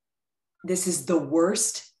 this is the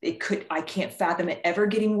worst. I can't fathom it ever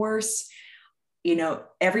getting worse.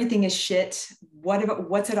 Everything is shit.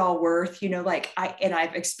 What's it all worth?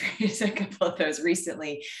 I've experienced a couple of those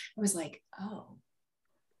recently. I was like, oh,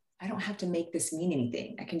 I don't have to make this mean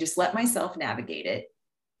anything. I can just let myself navigate it.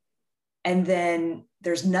 And then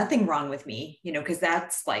there's nothing wrong with me, because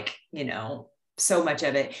that's like, so much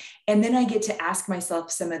of it. And then I get to ask myself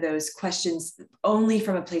some of those questions only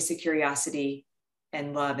from a place of curiosity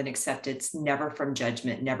and love and acceptance, never from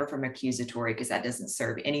judgment, never from accusatory, because that doesn't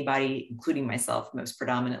serve anybody, including myself, most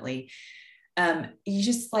predominantly. You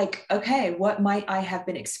just like, okay, what might I have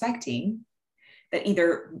been expecting? That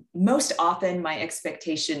either most often my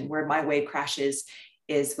expectation where my wave crashes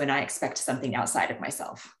is when I expect something outside of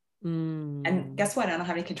myself. And guess what? I don't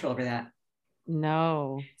have any control over that.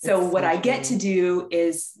 No. So what I get to do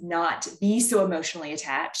is not be so emotionally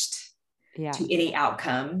attached to any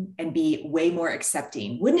outcome and be way more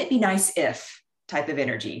accepting. Wouldn't it be nice if type of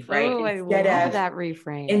energy, right? Oh, I love that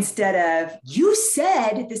reframe. Instead of, you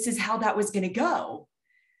said this is how that was going to go.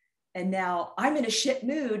 And now I'm in a shit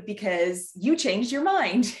mood because you changed your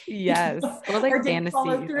mind. Yes. Or like or fantasy.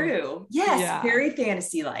 Follow through. Yes. Very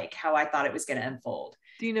fantasy-like how I thought it was going to unfold.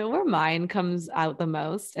 Do you know where mine comes out the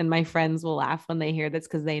most? And my friends will laugh when they hear this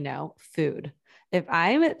because they know food. If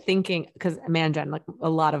I'm thinking, because man, Jen, like a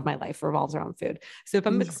lot of my life revolves around food. So if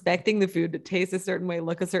I'm expecting the food to taste a certain way,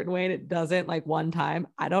 look a certain way, and it doesn't, like one time,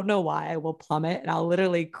 I don't know why, I will plummet and I'll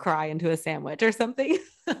literally cry into a sandwich or something.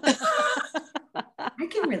 I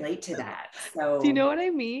can relate to that. So do you know what I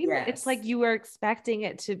mean? Yes. It's like you were expecting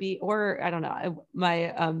it to be, or I don't know.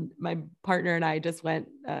 My partner and I just went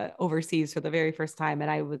overseas for the very first time,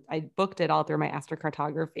 and I booked it all through my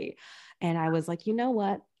astrocartography, and I was like, you know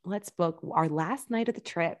what? Let's book our last night of the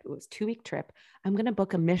trip. It was a 2-week trip. I'm going to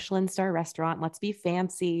book a Michelin star restaurant. Let's be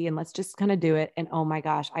fancy and let's just kind of do it. And oh my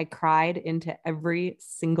gosh, I cried into every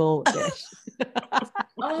single dish.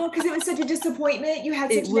 Oh, because it was such a disappointment. You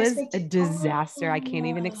had such it was a disaster. I can't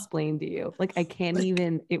even explain to you. Like I can't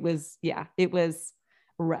even, it was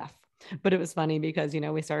rough. But it was funny because,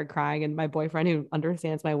 we started crying, and my boyfriend, who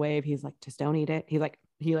understands my wave, he's like, just don't eat it. He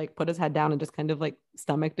put his head down and just kind of like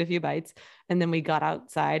stomached a few bites. And then we got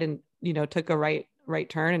outside and, took a right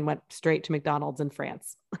turn and went straight to McDonald's in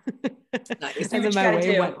France. Nice. And then my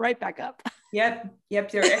wave went right back up. Yep.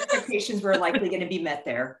 Their expectations were likely going to be met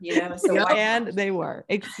there, so and they were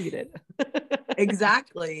exceeded.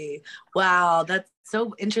 Exactly. Wow. That's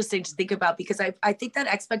so interesting to think about, because I think that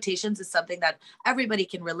expectations is something that everybody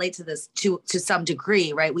can relate to this to some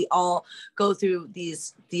degree, right? We all go through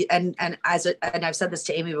and I've said this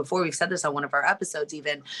to Amy before, we've said this on one of our episodes,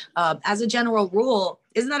 even as a general rule,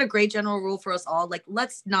 isn't that a great general rule for us all? Like,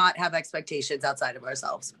 let's not have expectations outside of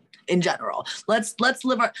ourselves in general. Let's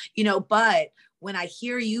live our, but when I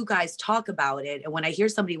hear you guys talk about it, and when I hear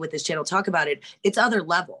somebody with this channel talk about it, it's other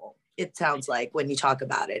level. It sounds like when you talk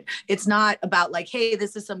about it, it's not about like, hey,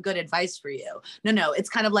 this is some good advice for you. No, it's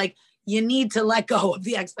kind of like, you need to let go of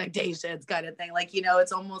the expectations kind of thing. Like,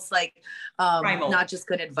 it's almost like not just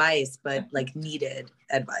good advice, but like needed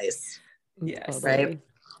advice. Yes. Right.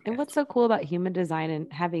 And what's so cool about human design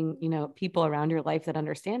and having, people around your life that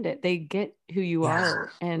understand it, they get who you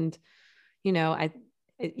are. And,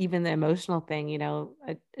 even the emotional thing,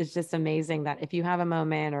 it's just amazing that if you have a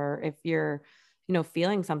moment, or if you're,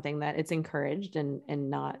 feeling something, that it's encouraged and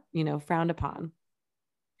not, frowned upon.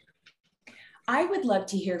 I would love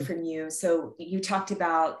to hear from you. So you talked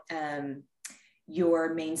about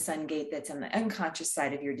your main sun gate that's on the unconscious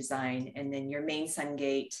side of your design, and then your main sun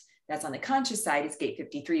gate that's on the conscious side is gate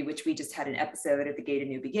 53, which we just had an episode at the Gate of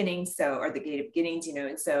New Beginnings. So, or the Gate of Beginnings, you know,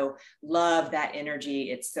 and so love that energy.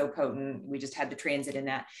 It's so potent. We just had the transit in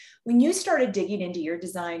that. When you started digging into your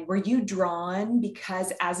design, were you drawn,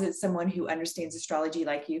 because as someone who understands astrology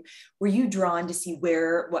like you, were you drawn to see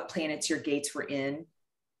what planets your gates were in?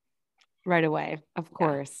 Right away, of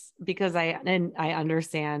course, because I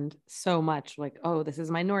understand so much, like, oh, this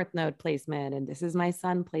is my North Node placement and this is my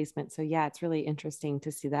Sun placement. So yeah, it's really interesting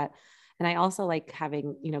to see that. And I also like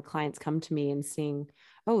having, you know, clients come to me and seeing,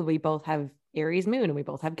 oh, we both have Aries moon and we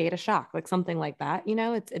both have Gate of Shock, like something like that. You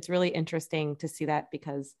know, it's really interesting to see that,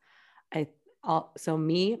 because so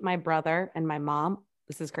me, my brother, and my mom,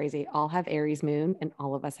 this is crazy, all have Aries moon and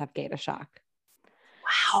all of us have Gate of Shock.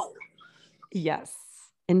 Wow. Yes.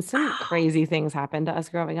 And some crazy things happened to us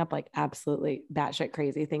growing up, like absolutely batshit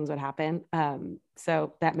crazy things would happen.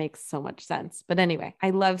 So that makes so much sense. But anyway,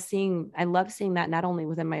 I love seeing that not only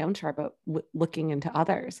within my own chart, but looking into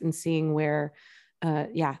others and seeing where,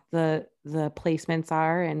 the placements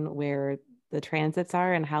are and where the transits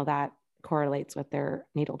are and how that correlates with their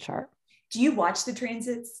natal chart. Do you watch the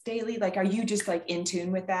transits daily? Like, are you just like in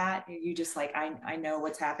tune with that? Are you just like, I know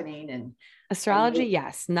what's happening? And astrology,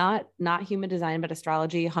 yes, not human design, but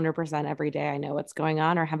astrology 100% every day. I know what's going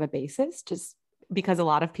on or have a basis, just because a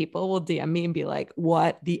lot of people will DM me and be like,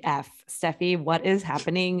 what the F, Steffi, what is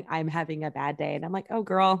happening? I'm having a bad day. And I'm like, oh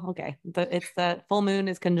girl, okay. It's the full moon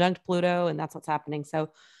is conjunct Pluto and that's what's happening.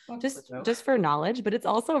 So just for knowledge, but it's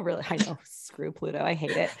also really, I know, screw Pluto. I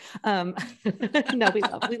hate it. No, we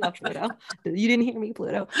love Pluto. You didn't hear me,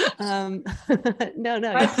 Pluto. No.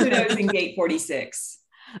 My Pluto's in gate 46.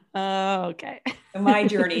 Oh, okay. My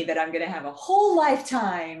journey that I'm going to have a whole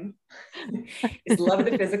lifetime is love of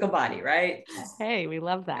the physical body, right? Hey, we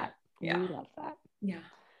love that. Yeah. We love that. Yeah.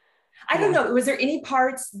 I don't know. Was there any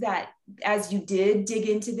parts that as you did dig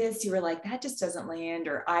into this, you were like, that just doesn't land,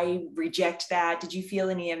 or I reject that? Did you feel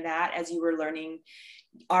any of that as you were learning,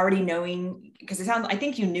 already knowing? Because I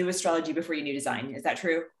think you knew astrology before you knew design. Is that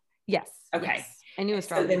true? Yes. Okay. Yes. I knew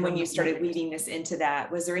astrology. So then when you started weaving this into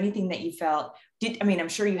that, was there anything that you felt, I'm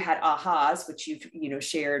sure you had ahas, which you've,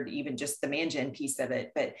 shared, even just the Manjin piece of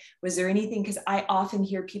it, but was there anything, because I often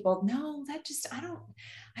hear people, no, that just, I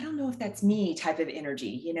don't know if that's me type of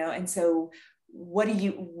energy, and so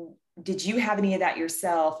did you have any of that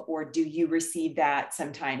yourself, or do you receive that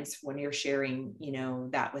sometimes when you're sharing,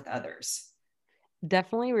 that with others?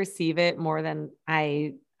 Definitely receive it more than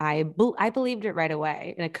I believed it right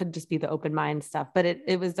away, and it could just be the open mind stuff, but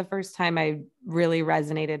it was the first time I really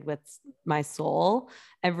resonated with my soul.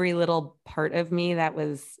 Every little part of me that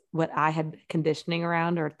was what I had conditioning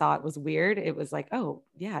around or thought was weird, it was like, oh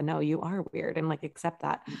yeah, no, you are weird, and like accept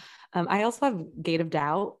that. I also have Gate of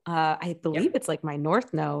Doubt. I believe It's like my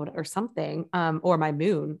North Node or something, or my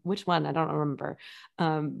moon, which one, I don't remember,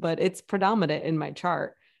 but it's predominant in my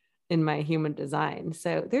chart, in my human design.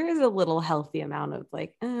 So there is a little healthy amount of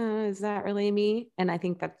like, is that really me? And I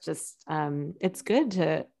think that's just, it's good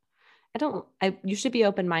to, you should be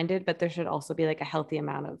open-minded, but there should also be like a healthy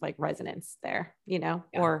amount of like resonance there,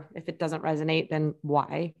 or if it doesn't resonate, then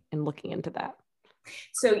why, and looking into that.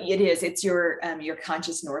 So it's your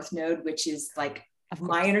conscious North Node, which is like,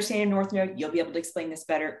 my understanding of North Node. You'll be able to explain this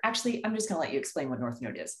better. Actually, I'm just going to let you explain what North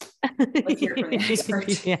Node is. Let's hear it from the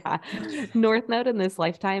expert. Yeah. North Node in this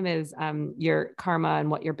lifetime is your karma and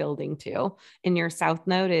what you're building to. And your South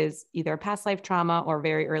Node is either past life trauma or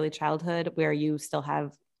very early childhood, where you still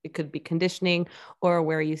have, it could be conditioning, or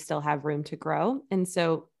where you still have room to grow. And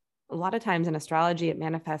so a lot of times in astrology, it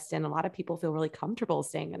manifests in a lot of people feel really comfortable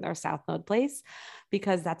staying in their South Node place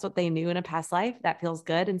because that's what they knew in a past life. That feels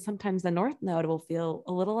good. And sometimes the North Node will feel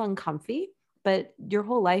a little uncomfy, but your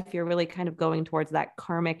whole life, you're really kind of going towards that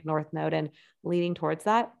karmic North Node, and leading towards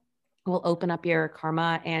that will open up your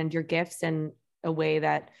karma and your gifts in a way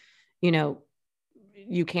that,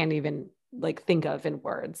 you can't even like think of in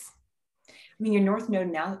words. Your North Node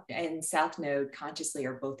now and South Node consciously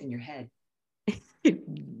are both in your head.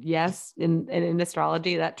 Yes, in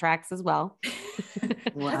astrology that tracks as well.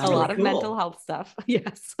 Wow. A lot of mental health stuff.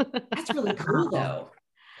 Yes. That's really cool though.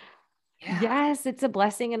 Yeah. Yes, it's a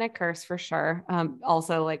blessing and a curse for sure.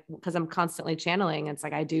 Also, like, because I'm constantly channeling, it's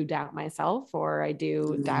like I do doubt myself, or I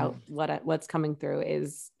do doubt what's coming through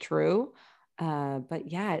is true.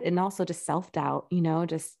 But yeah, and also just self-doubt,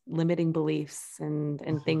 just limiting beliefs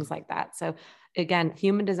and things like that. So again,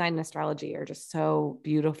 human design and astrology are just so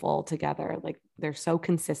beautiful together. Like they're so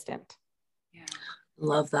consistent. Yeah.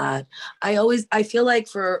 Love that. I feel like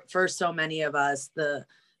for so many of us, the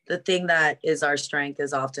the thing that is our strength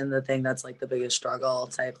is often the thing that's like the biggest struggle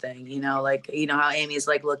type thing, you know, like, you know, how Amy's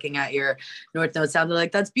like looking at your North Node sound,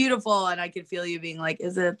 like, that's beautiful. And I could feel you being like,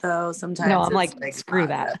 is it though? Sometimes no, I'm it's like screw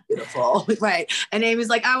that. Beautiful. Right. And Amy's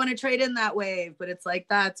like, I want to trade in that wave, but it's like,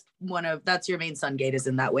 that's your main sun gate is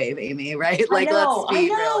in that wave, Amy. Right. Like, I know, let's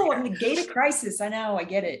be real. I'm the gate of crisis. I know, I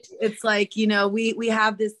get it. It's like, you know, we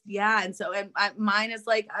have this. Yeah. And so mine is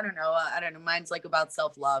like, I don't know. Mine's like about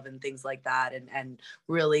self-love and things like that. And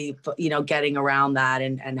really, you know, getting around that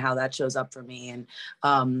and how that shows up for me.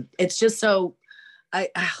 And it's just so, I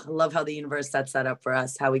love how the universe sets that up for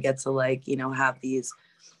us, how we get to like, you know, have these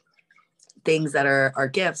things that are our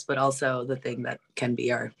gifts, but also the thing that can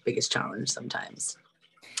be our biggest challenge sometimes.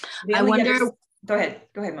 I wonder, go ahead,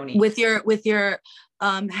 Monique. With your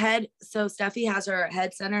head. So Steffi has her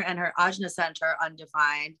head center and her ajna center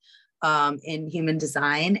undefined in human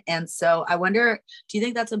design. And so I wonder, do you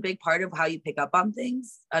think that's a big part of how you pick up on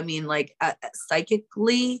things? I mean, like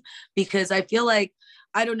psychically, because I feel like,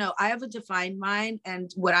 I don't know, I have a defined mind.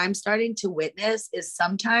 And what I'm starting to witness is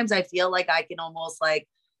sometimes I feel like I can almost like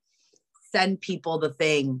send people the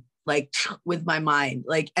thing like with my mind,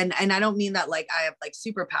 like, and I don't mean that like I have like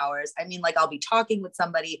superpowers. I mean, like I'll be talking with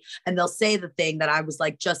somebody and they'll say the thing that I was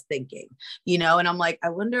like just thinking, you know, and I'm like, I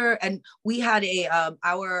wonder. And we had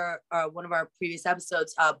one of our previous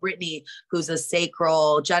episodes, Brittany, who's a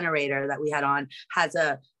sacral generator that we had on, has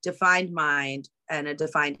a defined mind and a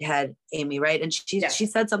defined head, Amy, right? And she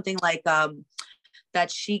said something like, that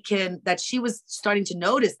she was starting to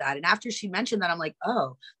notice that. And after she mentioned that, I'm like,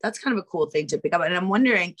 oh, that's kind of a cool thing to pick up. And I'm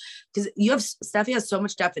wondering, because Steffi has so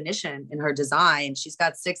much definition in her design. She's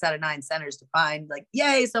got 6 out of 9 centers defined, like,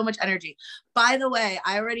 yay, so much energy. By the way,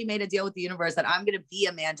 I already made a deal with the universe that I'm going to be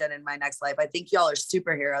a man gen in my next life. I think y'all are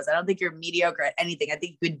superheroes. I don't think you're mediocre at anything. I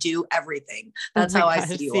think you could do everything. That's how I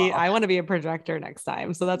see you all. I want to be a projector next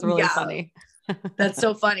time. So that's really funny. That's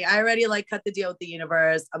so funny. I already like cut the deal with the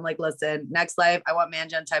universe. I'm like, listen, next life, I want man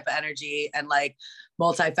gen type of energy and like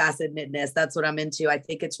multifacetedness. That's what I'm into. I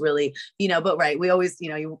think it's really, you know, but right. We always, you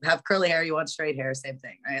know, you have curly hair, you want straight hair, same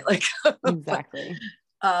thing, right? Like, exactly.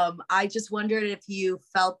 I just wondered if you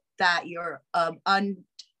felt that your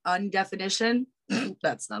undefinition,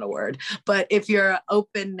 that's not a word, but if your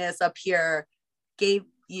openness up here gave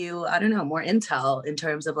you, I don't know, more intel in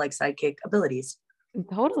terms of like psychic abilities.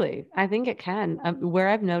 Totally. I think it can. Where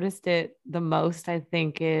I've noticed it the most, I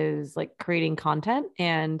think, is like creating content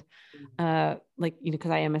and like, you know,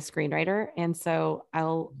 because I am a screenwriter. And so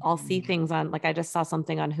I'll see things on, like, I just saw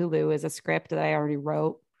something on Hulu as a script that I already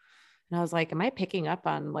wrote. And I was like, am I picking up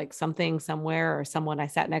on like something somewhere or someone I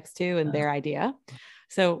sat next to and their idea?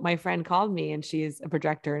 So my friend called me and she's a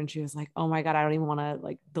projector and she was like, oh my God, I don't even want to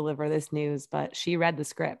like deliver this news, but she read the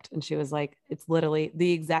script and she was like, it's literally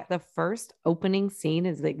the first opening scene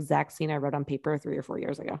is the exact scene I wrote on paper 3 or 4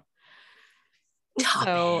 years ago.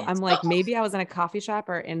 So I'm like, maybe I was in a coffee shop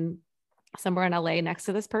or in somewhere in LA next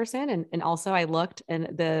to this person. And also I looked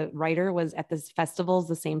and the writer was at this festivals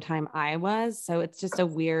the same time I was. So it's just a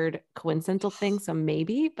weird coincidental thing. So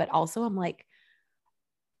maybe, but also I'm like,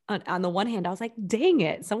 on the one hand, I was like, dang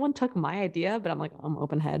it, someone took my idea, but I'm like, I'm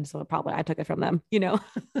open head. So probably I took it from them, you know?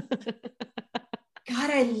 God,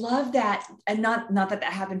 I love that. And not that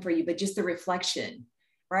happened for you, but just the reflection,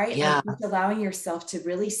 right? Yeah. And just allowing yourself to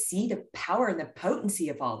really see the power and the potency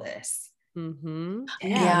of all this. Mm-hmm.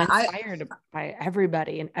 Yeah. I'm inspired by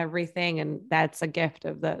everybody and everything. And that's a gift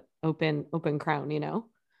of the open crown, you know?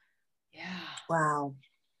 Yeah. Wow.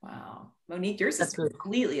 Monique, yours is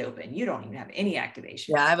completely open. You don't even have any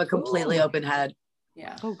activation. Yeah, I have a completely open head.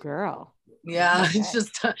 Yeah. Oh, girl. Yeah. Okay. It's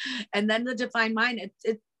just, and then the defined mind,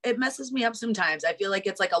 it messes me up sometimes. I feel like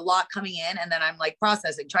it's like a lot coming in and then I'm like trying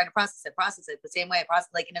to process it the same way I process,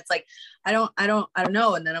 like, and it's like, I don't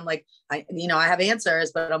know. And then I'm like, I have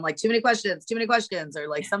answers, but I'm like, too many questions or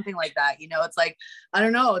like something like that. You know, it's like, I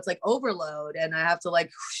don't know. It's like overload and I have to like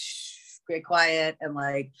get quiet and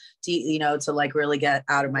like, to like really get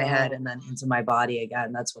out of my head and then into my body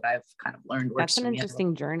again. That's what I've kind of learned. That's an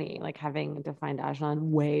interesting journey, like having a defined ajna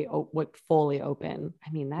fully open.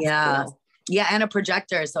 I mean, that's cool. Yeah. And a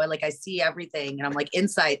projector. So I see everything and I'm like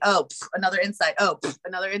insight. Oh, another insight. Oh,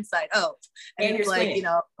 another insight. Oh, and it's like,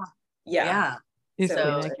 yeah.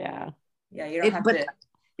 So yeah.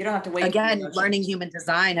 You don't have to wait. Again, learning human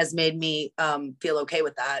design has made me feel okay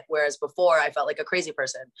with that. Whereas before I felt like a crazy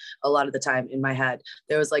person a lot of the time in my head.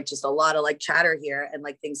 There was like just a lot of like chatter here and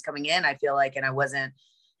like things coming in, I feel like, and I wasn't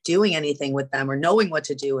doing anything with them or knowing what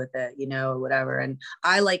to do with it, or whatever. And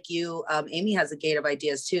I, like you, Amy has a gate of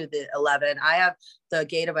ideas too, the 11. I have the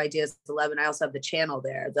gate of ideas 11. I also have the channel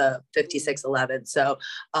there, the 5611. So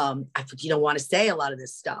I don't want to say a lot of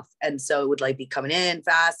this stuff. And so it would like be coming in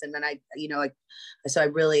fast. And then so I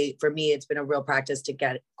really, for me, it's been a real practice to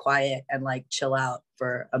get quiet and like chill out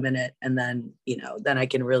for a minute. And then, then I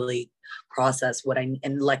can really process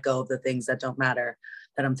and let go of the things that don't matter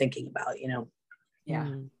that I'm thinking about, Yeah.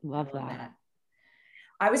 Love that.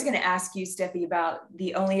 I was going to ask you, Steffi, about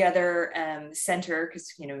the only other center,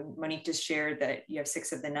 because, Monique just shared that you have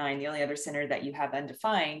 6 of the 9, the only other center that you have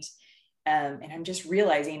undefined. And I'm just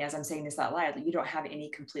realizing as I'm saying this out loud, that you don't have any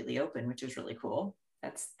completely open, which is really cool.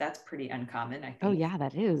 That's pretty uncommon, I think. Oh yeah,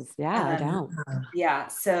 that is. Yeah, I don't. Yeah.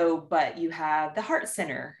 So, but you have the heart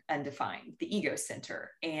center undefined, the ego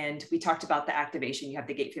center. And we talked about the activation. You have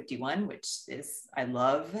the gate 51, which is, I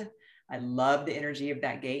love the energy of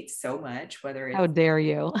that gate so much, whether it's... How dare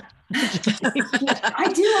you?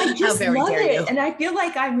 I do. I just love it. And I feel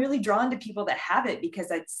like I'm really drawn to people that have it because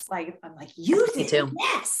it's like, I'm like, use it.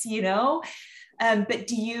 Yes.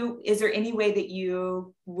 But is there any way that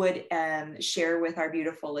you would share with our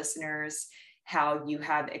beautiful listeners how you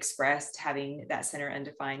have expressed having that center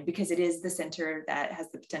undefined? Because it is the center that has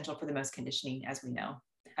the potential for the most conditioning, as we know.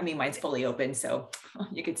 I mean, mine's fully open, so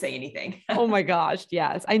you could say anything. Oh my gosh.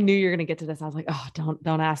 Yes. I knew you were going to get to this. I was like, oh,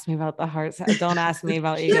 don't ask me about the heart. Don't ask me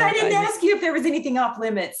about ego. I didn't ask you if there was anything off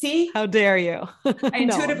limits. See, how dare you? I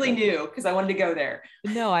intuitively knew because I wanted to go there.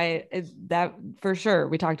 No, that for sure.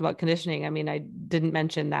 We talked about conditioning. I mean, I didn't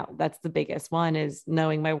mention that. That's the biggest one, is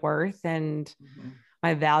knowing my worth and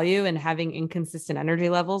my value, and having inconsistent energy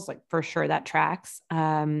levels, like for sure that tracks.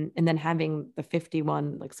 And then having the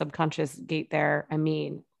 51, like subconscious gate there. I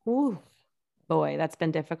mean, ooh, boy, that's been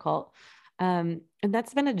difficult. And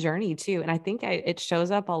that's been a journey too. And I think it shows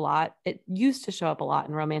up a lot. It used to show up a lot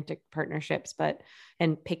in romantic partnerships,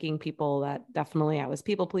 and picking people that definitely I was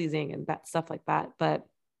people pleasing and that stuff like that. But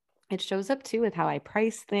it shows up too with how I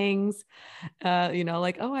price things,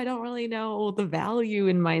 like, oh, I don't really know the value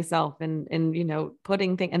in myself and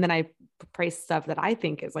putting things. And then I price stuff that I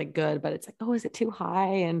think is like good, but it's like, oh, is it too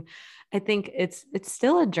high? And I think it's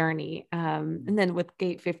still a journey. And then with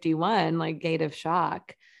gate 51, like gate of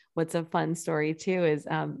shock, what's a fun story too, is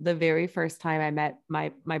the very first time I met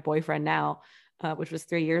my boyfriend now, which was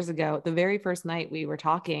 3 years ago, the very first night we were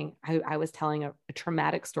talking, I was telling a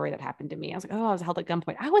traumatic story that happened to me. I was like, oh, I was held at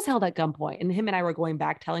gunpoint. I was held at gunpoint. And him and I were going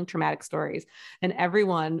back telling traumatic stories. And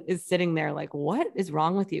everyone is sitting there like, what is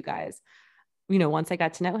wrong with you guys? Once I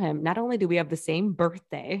got to know him, not only do we have the same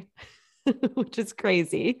birthday, which is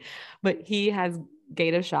crazy, but he has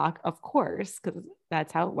gate of shock, of course, because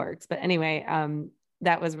that's how it works. But anyway,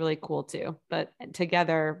 that was really cool too. But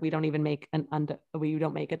together we don't even make we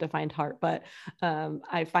don't make a defined heart, but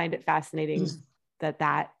I find it fascinating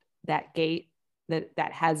that gate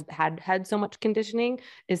that has had so much conditioning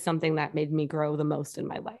is something that made me grow the most in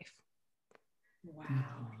my life.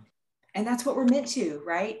 Wow. And that's what we're meant to,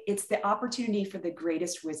 right? It's the opportunity for the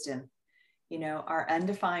greatest wisdom. Our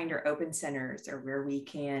undefined or open centers are where we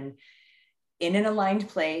can, in an aligned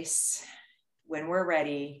place, when we're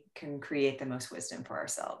ready, can create the most wisdom for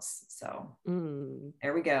ourselves. So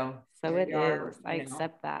there we go. So it is. I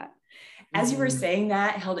accept that. As you were saying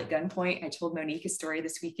that, held at gunpoint, I told Monique a story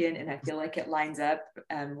this weekend, and I feel like it lines up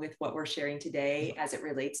with what we're sharing today as it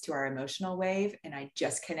relates to our emotional wave. And I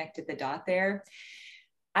just connected the dot there.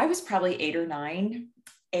 I was probably 8 or 9,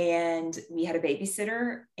 and we had a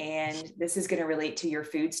babysitter, and this is going to relate to your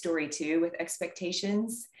food story too, with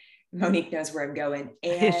expectations. Monique knows where I'm going.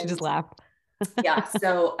 And she just laughed. Yeah.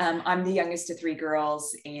 So I'm the youngest of 3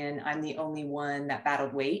 girls, and I'm the only one that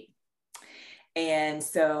battled weight. And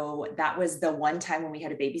so that was the one time when we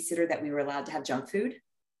had a babysitter that we were allowed to have junk food.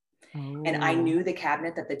 Oh. And I knew the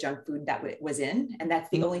cabinet that the junk food that was in. And that's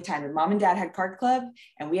the only time. When mom and dad had card club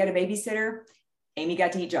and we had a babysitter, Amy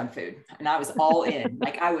got to eat junk food, and I was all in.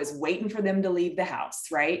 Like, I was waiting for them to leave the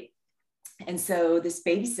house. Right. And so this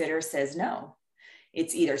babysitter says, no,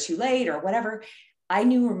 it's either too late or whatever. I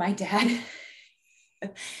knew where my dad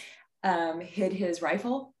hid his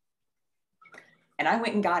rifle, and I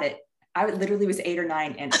went and got it. I literally was 8 or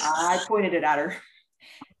 9, and I pointed it at her.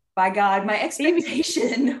 By God, my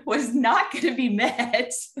expectation was not going to be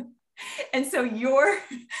met. And so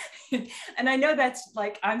and I know that's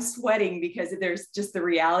like, I'm sweating because there's just the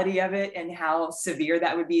reality of it and how severe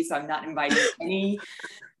that would be. So I'm not inviting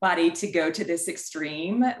anybody to go to this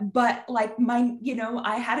extreme, but like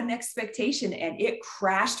I had an expectation, and it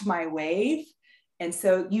crashed my wave. And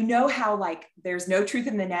so, you know how like there's no truth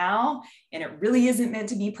in the now and it really isn't meant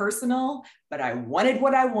to be personal, but I wanted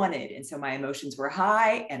what I wanted. And so my emotions were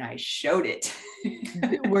high and I showed it.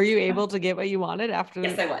 Were you able to get what you wanted after?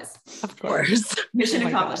 Yes, I was. Of course. Mission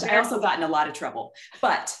accomplished. I also got in a lot of trouble,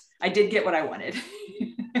 but I did get what I wanted.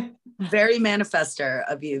 Very manifester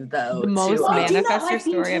of you, though. The most manifester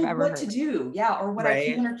story I've ever heard. What to do, yeah, or what I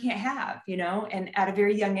can or can't have, you know. And at a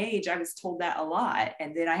very young age, I was told that a lot,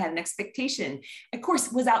 and then I had an expectation. Of course,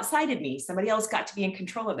 it was outside of me. Somebody else got to be in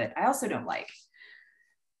control of it. I also don't like.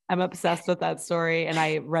 I'm obsessed with that story, and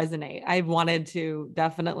I resonate. I wanted to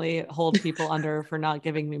definitely hold people under for not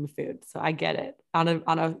giving me food, so I get it on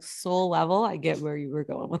a soul level. I get where you were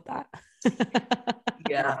going with that.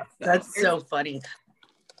 Yeah, that's so funny.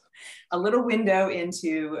 A little window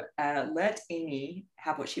into let Amy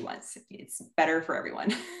have what she wants. It's better for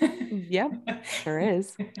everyone. Yep, sure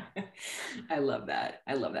is. I love that.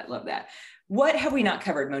 I love that. Love that. What have we not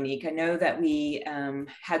covered, Monique? I know that we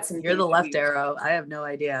had some. You're the left arrow. I have no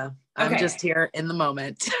idea. I'm just here in the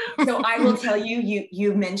moment. So I will tell you,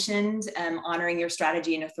 you mentioned honoring your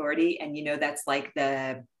strategy and authority. And, you know, that's like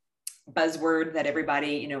the buzzword that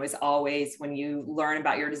everybody, you know, is always, when you learn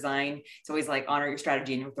about your design, it's always like honor your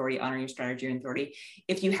strategy and authority, honor your strategy and authority.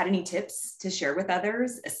 If you had any tips to share with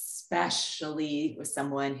others, especially with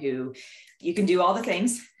someone who you can do all the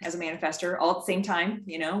things as a manifestor all at the same time,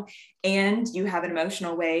 you know, and you have an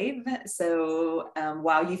emotional wave. So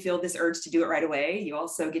while you feel this urge to do it right away, you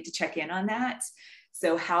also get to check in on that.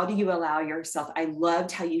 So how do you allow yourself? I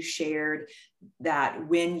loved how you shared that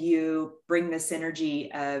when you bring the synergy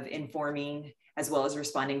of informing as well as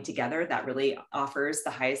responding together, that really offers the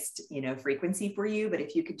highest, you know, frequency for you. But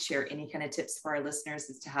if you could share any kind of tips for our listeners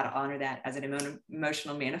as to how to honor that as an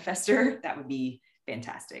emotional manifester, that would be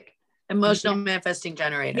fantastic. Emotional manifesting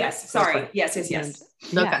generator. Yes. Sorry. Yes. Yeah,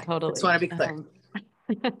 Okay. Totally. Just want to be clear.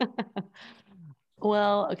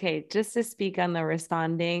 Well, okay. Just to speak on the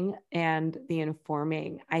responding and the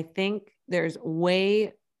informing, I think there's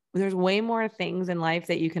way more things in life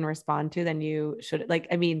that you can respond to than you should. Like,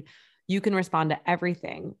 I mean, you can respond to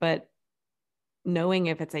everything, but knowing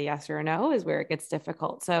if it's a yes or a no is where it gets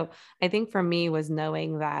difficult. So I think for me was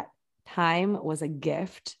knowing that time was a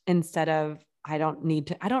gift instead of, I don't need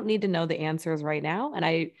to know the answers right now.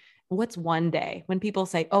 And what's one day when people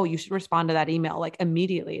say, oh, you should respond to that email, like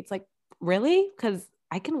immediately, it's like, really? Because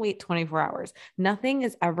I can wait 24 hours. Nothing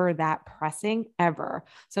is ever that pressing ever.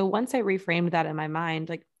 So once I reframed that in my mind,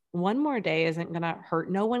 like one more day isn't going to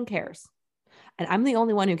hurt. No one cares. And I'm the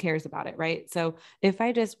only one who cares about it. Right. So if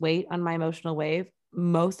I just wait on my emotional wave,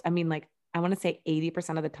 I want to say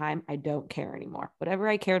 80% of the time, I don't care anymore. Whatever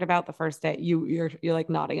I cared about the first day, you're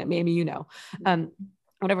like nodding at me. Maybe, you know,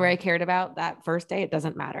 whatever I cared about that first day, it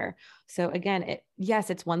doesn't matter. So again,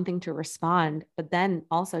 it's one thing to respond, but then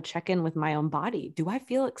also check in with my own body. Do I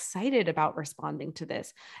feel excited about responding to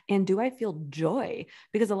this? And do I feel joy?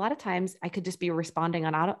 Because a lot of times I could just be responding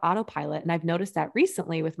on autopilot. And I've noticed that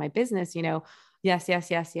recently with my business, you know, yes.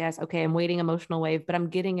 Okay. I'm waiting emotional wave, but I'm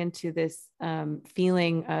getting into this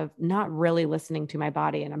feeling of not really listening to my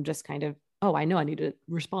body. And I'm just kind of, oh, I know I need to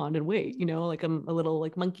respond and wait, you know, like I'm a little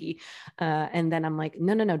like monkey. And then I'm like,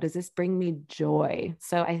 no, does this bring me joy?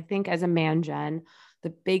 So I think as a man gen, the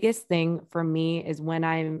biggest thing for me is when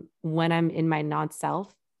I'm in my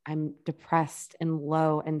non-self, I'm depressed and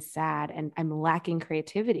low and sad and I'm lacking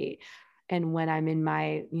creativity. And when I'm in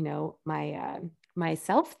my, you know, my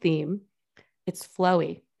self theme, it's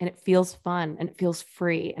flowy and it feels fun and it feels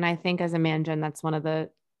free. And I think as a man gen, that's one of the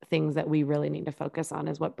things that we really need to focus on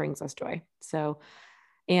is what brings us joy. So,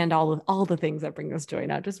 and all the things that bring us joy,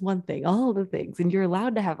 not just one thing, all the things, and you're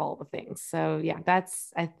allowed to have all the things. So yeah,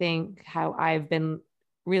 that's, I think, how I've been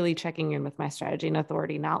really checking in with my strategy and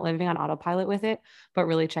authority, not living on autopilot with it, but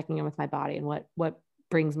really checking in with my body and what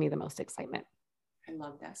brings me the most excitement. I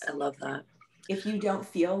love that. I love that. If you don't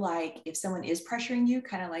feel like, if someone is pressuring you,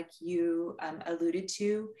 kind of like you alluded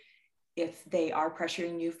to, if they are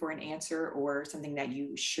pressuring you for an answer or something that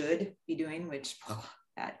you should be doing, which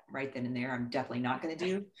that right then and there, I'm definitely not going to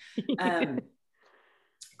do.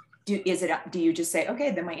 Do you just say,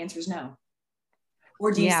 okay, then my answer is no?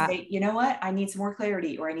 Or do you say, you know what, I need some more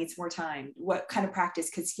clarity or I need some more time? What kind of practice?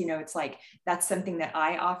 Because, you know, it's like, that's something that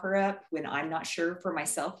I offer up when I'm not sure for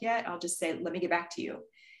myself yet. I'll just say, let me get back to you.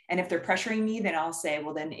 And if they're pressuring me, then I'll say,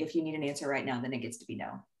 well, then if you need an answer right now, then it gets to be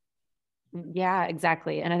no. Yeah,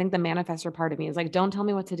 exactly. And I think the manifestor part of me is like, don't tell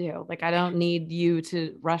me what to do. Like, I don't need you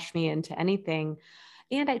to rush me into anything.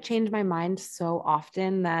 And I change my mind so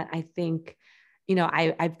often that I think,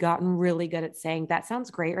 I've gotten really good at saying that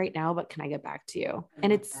sounds great right now, but can I get back to you?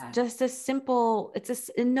 And it's that. just as simple.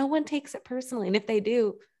 And no one takes it personally. And if they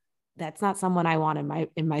do, that's not someone I want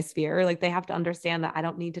in my sphere. Like, they have to understand that I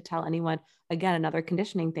don't need to tell anyone. Again, another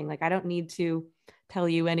conditioning thing. Like, I don't need to tell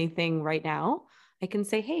you anything right now. I can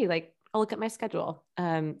say, hey, like, I'll look at my schedule.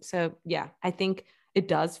 So yeah, I think it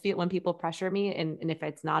does feel, when people pressure me, and if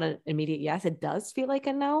it's not an immediate yes, it does feel like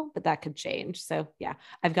a no, but that could change. So yeah,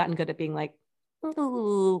 I've gotten good at being like,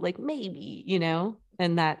 ooh, like maybe,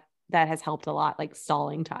 and that has helped a lot, like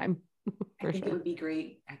stalling time. I think it would be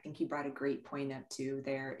great. I think you brought a great point up too.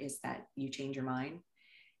 There is that you change your mind,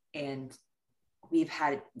 and we've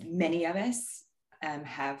had, many of us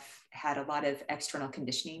have had a lot of external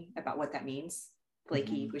conditioning about what that means.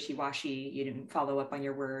 Flaky, wishy-washy, you didn't follow up on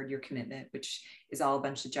your word, your commitment, which is all a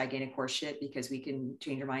bunch of gigantic horseshit, because we can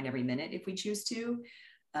change our mind every minute if we choose to.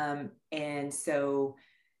 And so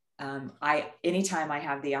anytime I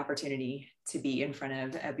have the opportunity to be in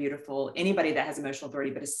front of a beautiful, anybody that has emotional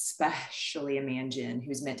authority, but especially a man Jin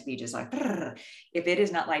who's meant to be just like, if it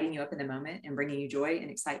is not lighting you up in the moment and bringing you joy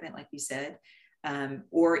and excitement, like you said,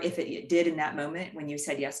 or if it did in that moment when you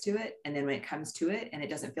said yes to it, and then when it comes to it and it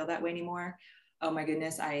doesn't feel that way anymore, oh my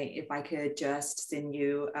goodness, if I could just send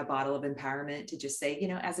you a bottle of empowerment to just say,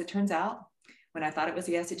 as it turns out, when I thought it was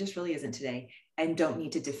a yes, it just really isn't today, and don't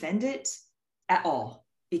need to defend it at all,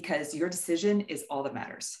 because your decision is all that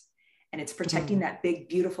matters. And it's protecting that big,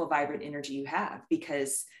 beautiful, vibrant energy you have,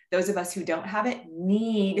 because those of us who don't have it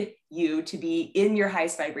need you to be in your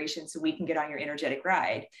highest vibration so we can get on your energetic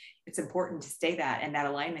ride. It's important to stay that. And that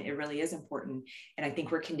alignment, it really is important. And I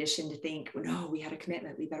think we're conditioned to think, no, we had a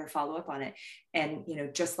commitment, we better follow up on it. And,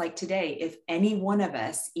 just like today, if any one of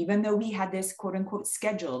us, even though we had this quote unquote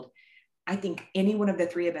scheduled, I think any one of the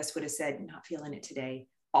three of us would have said, not feeling it today.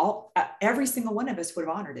 Every single one of us would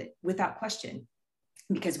have honored it without question,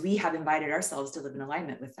 because we have invited ourselves to live in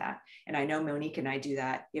alignment with that. And I know Monique and I do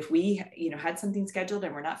that. If we, had something scheduled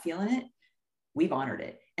and we're not feeling it, we've honored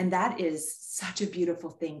it. And that is such a beautiful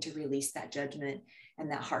thing, to release that judgment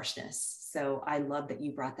and that harshness. So I love that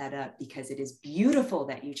you brought that up, because it is beautiful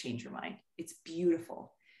that you change your mind. It's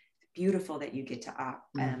beautiful. It's beautiful that you get to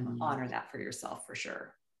honor that for yourself, for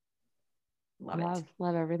sure.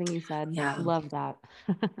 Love everything you said. Yeah. Love that.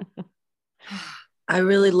 I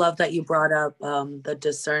really love that you brought up the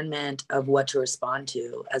discernment of what to respond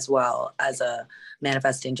to, as well as a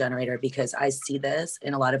manifesting generator, because I see this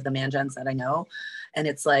in a lot of the man gens that I know. And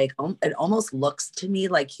it's like, it almost looks to me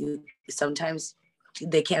like sometimes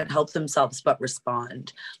they can't help themselves but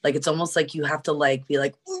respond. Like, it's almost like you have to be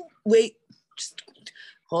like, wait, just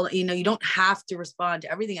hold on. You don't have to respond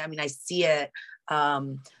to everything. I mean, I see it.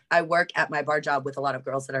 I work at my bar job with a lot of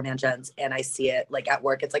girls that are man gens, and I see it at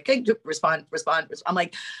work. It's like, hey, respond. I'm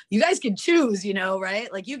like, you guys can choose,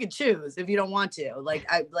 right? Like, you can choose if you don't want to.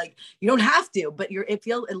 You don't have to, but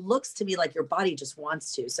it looks to me like your body just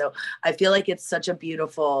wants to. So I feel like it's such a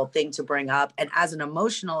beautiful thing to bring up. And as an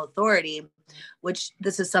emotional authority, which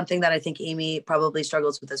this is something that I think Amy probably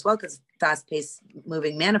struggles with as well, because fast-paced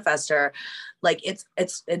moving manifester,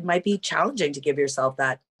 it might be challenging to give yourself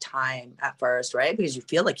that time at first, right? Because you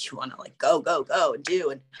feel like you want to go and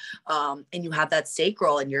do, and you have that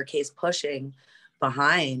sacral, in your case, pushing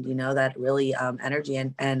behind, that really energy,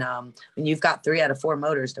 and you've got 3 out of 4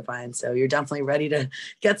 motors defined, so you're definitely ready to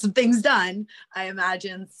get some things done, I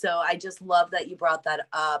imagine. So I just love that you brought that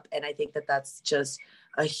up, and I think that that's just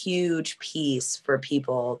a huge piece for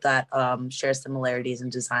people that share similarities in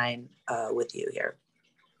design with you here.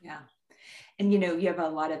 Yeah. And, you have a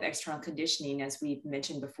lot of external conditioning, as we've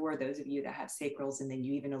mentioned before, those of you that have sacrals, and then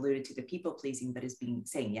you even alluded to the people pleasing, but as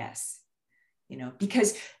saying yes,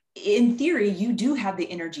 because in theory, you do have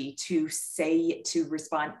the energy to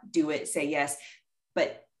respond, do it, say yes.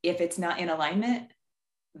 But if it's not in alignment,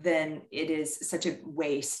 then it is such a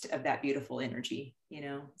waste of that beautiful energy,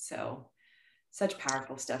 so such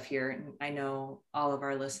powerful stuff here. And I know all of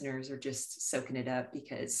our listeners are just soaking it up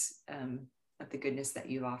because of the goodness that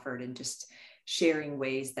you've offered, and just sharing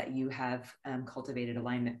ways that you have cultivated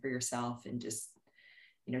alignment for yourself, and just,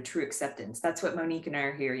 true acceptance. That's what Monique and I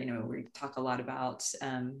are here. We talk a lot about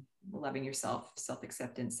loving yourself,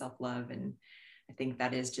 self-acceptance, self-love. And I think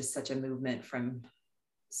that is just such a movement from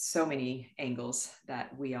so many angles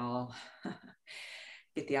that we all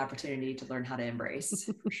get the opportunity to learn how to embrace,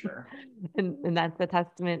 for sure. And that's a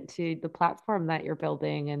testament to the platform that you're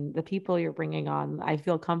building and the people you're bringing on. I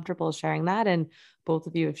feel comfortable sharing that. And both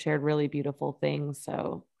of you have shared really beautiful things.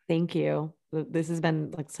 So thank you. This has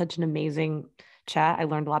been such an amazing chat. I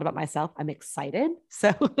learned a lot about myself. I'm excited. So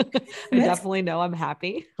I definitely know I'm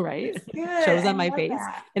happy, right? Shows on my face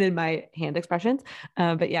and in my hand expressions.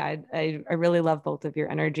 But yeah, I really love both of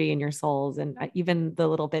your energy and your souls. And even the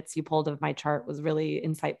little bits you pulled of my chart was really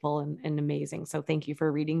insightful and amazing. So thank you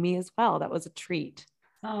for reading me as well. That was a treat.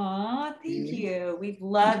 Oh, thank you. We've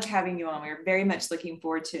loved having you on. We're very much looking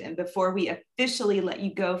forward to it. And before we officially let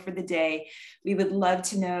you go for the day, we would love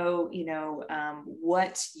to know,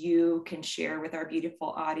 what you can share with our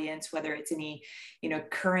beautiful audience, whether it's any,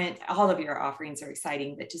 current, all of your offerings are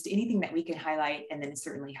exciting, but just anything that we can highlight, and then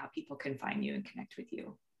certainly how people can find you and connect with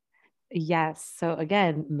you. Yes. So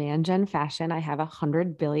again, ManGen Fashion, I have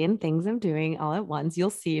 100 billion things I'm doing all at once. You'll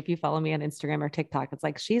see if you follow me on Instagram or TikTok, it's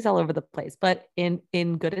like she's all over the place, but in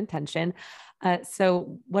good intention.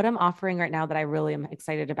 So what I'm offering right now that I really am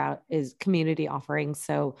excited about is community offerings.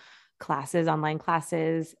 So classes, online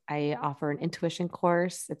classes. I offer an intuition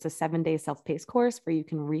course. It's a 7-day self-paced course where you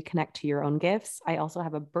can reconnect to your own gifts. I also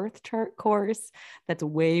have a birth chart course that's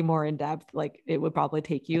way more in depth. Like it would probably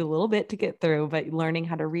take you a little bit to get through, but learning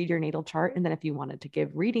how to read your natal chart. And then if you wanted to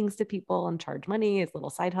give readings to people and charge money as a little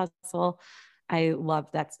side hustle, I love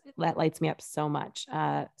that lights me up so much.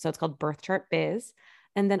 So it's called Birth Chart Biz.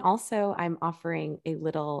 And then also I'm offering a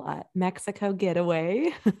little Mexico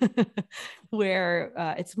getaway where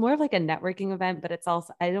it's more of like a networking event, but it's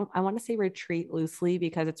also, I want to say retreat loosely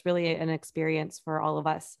because it's really an experience for all of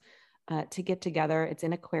us to get together. It's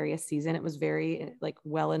in Aquarius season. It was very like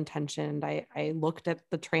well-intentioned. I looked at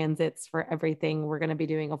the transits for everything. We're going to be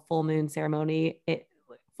doing a full moon ceremony.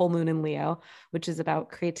 Full moon in Leo, which is about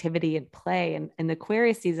creativity and play. And the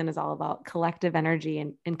Aquarius season is all about collective energy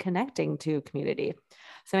and connecting to community.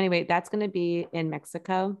 So anyway, that's going to be in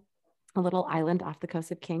Mexico, a little island off the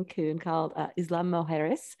coast of Cancun called Isla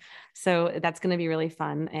Mujeres. So that's going to be really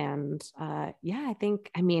fun. And I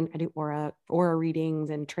do aura readings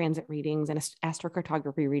and transit readings and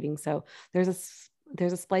astrocartography readings. So there's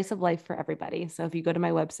a slice of life for everybody. So if you go to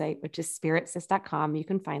my website, which is spiritsis.com, you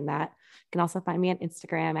can find that. You can also find me on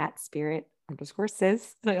Instagram at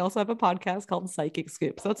spirit_sis. And I also have a podcast called Psychic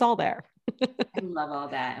Scoop. So it's all there. I love all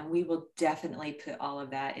that. And we will definitely put all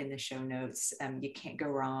of that in the show notes. You can't go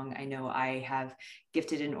wrong. I know I have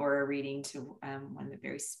gifted an aura reading to one of the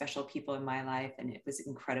very special people in my life, and it was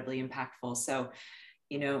incredibly impactful. So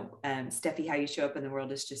Steffi, how you show up in the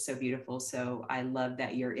world is just so beautiful. So I love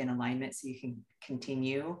that you're in alignment so you can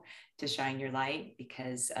continue to shine your light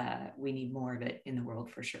because we need more of it in the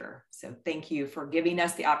world for sure. So thank you for giving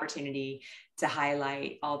us the opportunity to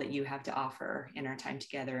highlight all that you have to offer in our time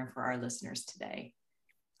together and for our listeners today.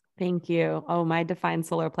 Thank you. Oh, my defined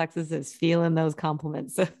solar plexus is feeling those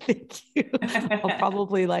compliments. So thank you. I'll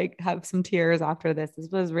probably have some tears after this. This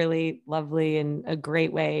was really lovely and a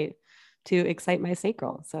great way to excite my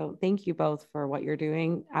sacral. So thank you both for what you're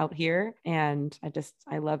doing out here. And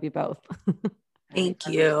I love you both. Thank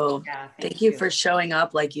you. Yeah, thank you for showing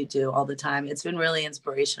up like you do all the time. It's been really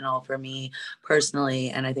inspirational for me personally,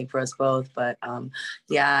 and I think for us both. But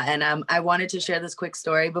I wanted to share this quick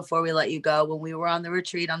story before we let you go. When we were on the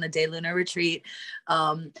retreat, on the Day Lunar retreat,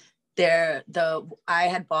 I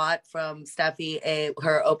had bought from Steffi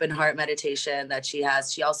her open heart meditation that she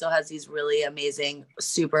has. She also has these really amazing,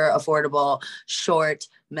 super affordable, short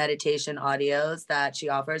meditation audios that she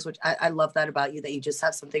offers, which I love that about you, that you just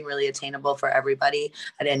have something really attainable for everybody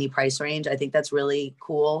at any price range. I think that's really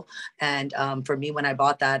cool. And for me, when I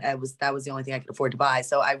bought that, that was the only thing I could afford to buy.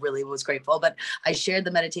 So I really was grateful. But I shared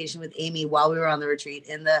the meditation with Amy while we were on the retreat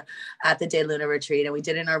at the Day Lunar retreat, and we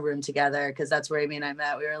did it in our room together because that's where Amy and I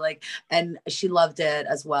met. We were and she loved it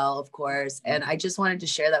as well, of course. And I just wanted to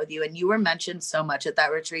share that with you. And you were mentioned so much at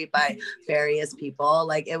that retreat by various people.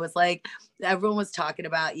 It was everyone was talking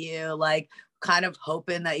about you, kind of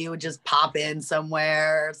hoping that you would just pop in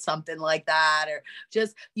somewhere or something like that, or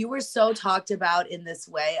just, you were so talked about in this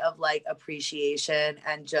way of appreciation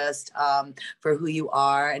and just for who you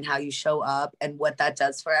are and how you show up and what that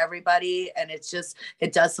does for everybody. And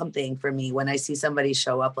it does something for me when I see somebody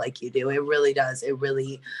show up like you do. It really does. It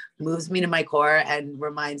really moves me to my core and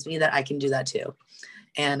reminds me that I can do that too.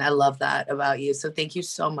 And I love that about you. So thank you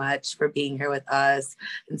so much for being here with us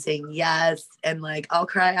and saying yes. And I'll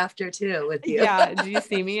cry after too with you. Yeah. Do you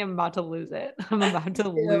see me? I'm about to lose it. I'm about to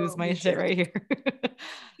lose my shit right here.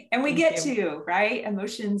 And we get to, right?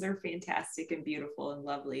 Emotions are fantastic and beautiful and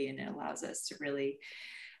lovely. And it allows us to really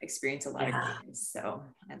experience a lot of things. So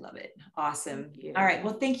I love it. Awesome. All right.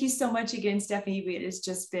 Well, thank you so much again, Steffi. It has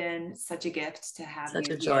just been such a gift to have you. Such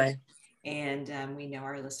a joy. And we know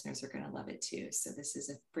our listeners are going to love it too. So this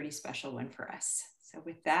is a pretty special one for us. So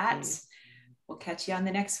with that, we'll catch you on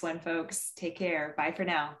the next one, folks. Take care. Bye for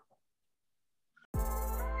now.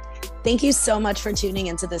 Thank you so much for tuning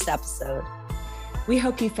into this episode. We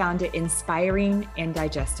hope you found it inspiring and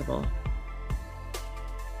digestible.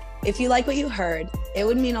 If you like what you heard, it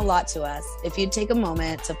would mean a lot to us if you'd take a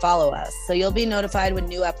moment to follow us so you'll be notified when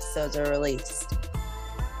new episodes are released.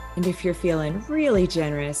 And if you're feeling really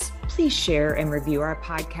generous, please share and review our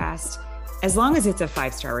podcast, as long as it's a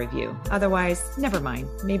 5-star review. Otherwise, never mind.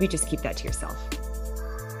 Maybe just keep that to yourself.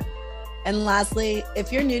 And lastly,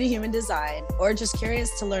 if you're new to human design or just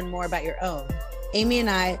curious to learn more about your own, Amy and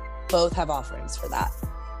I both have offerings for that.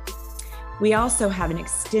 We also have an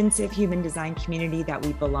extensive human design community that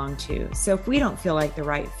we belong to. So if we don't feel like the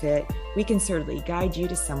right fit, we can certainly guide you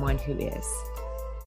to someone who is.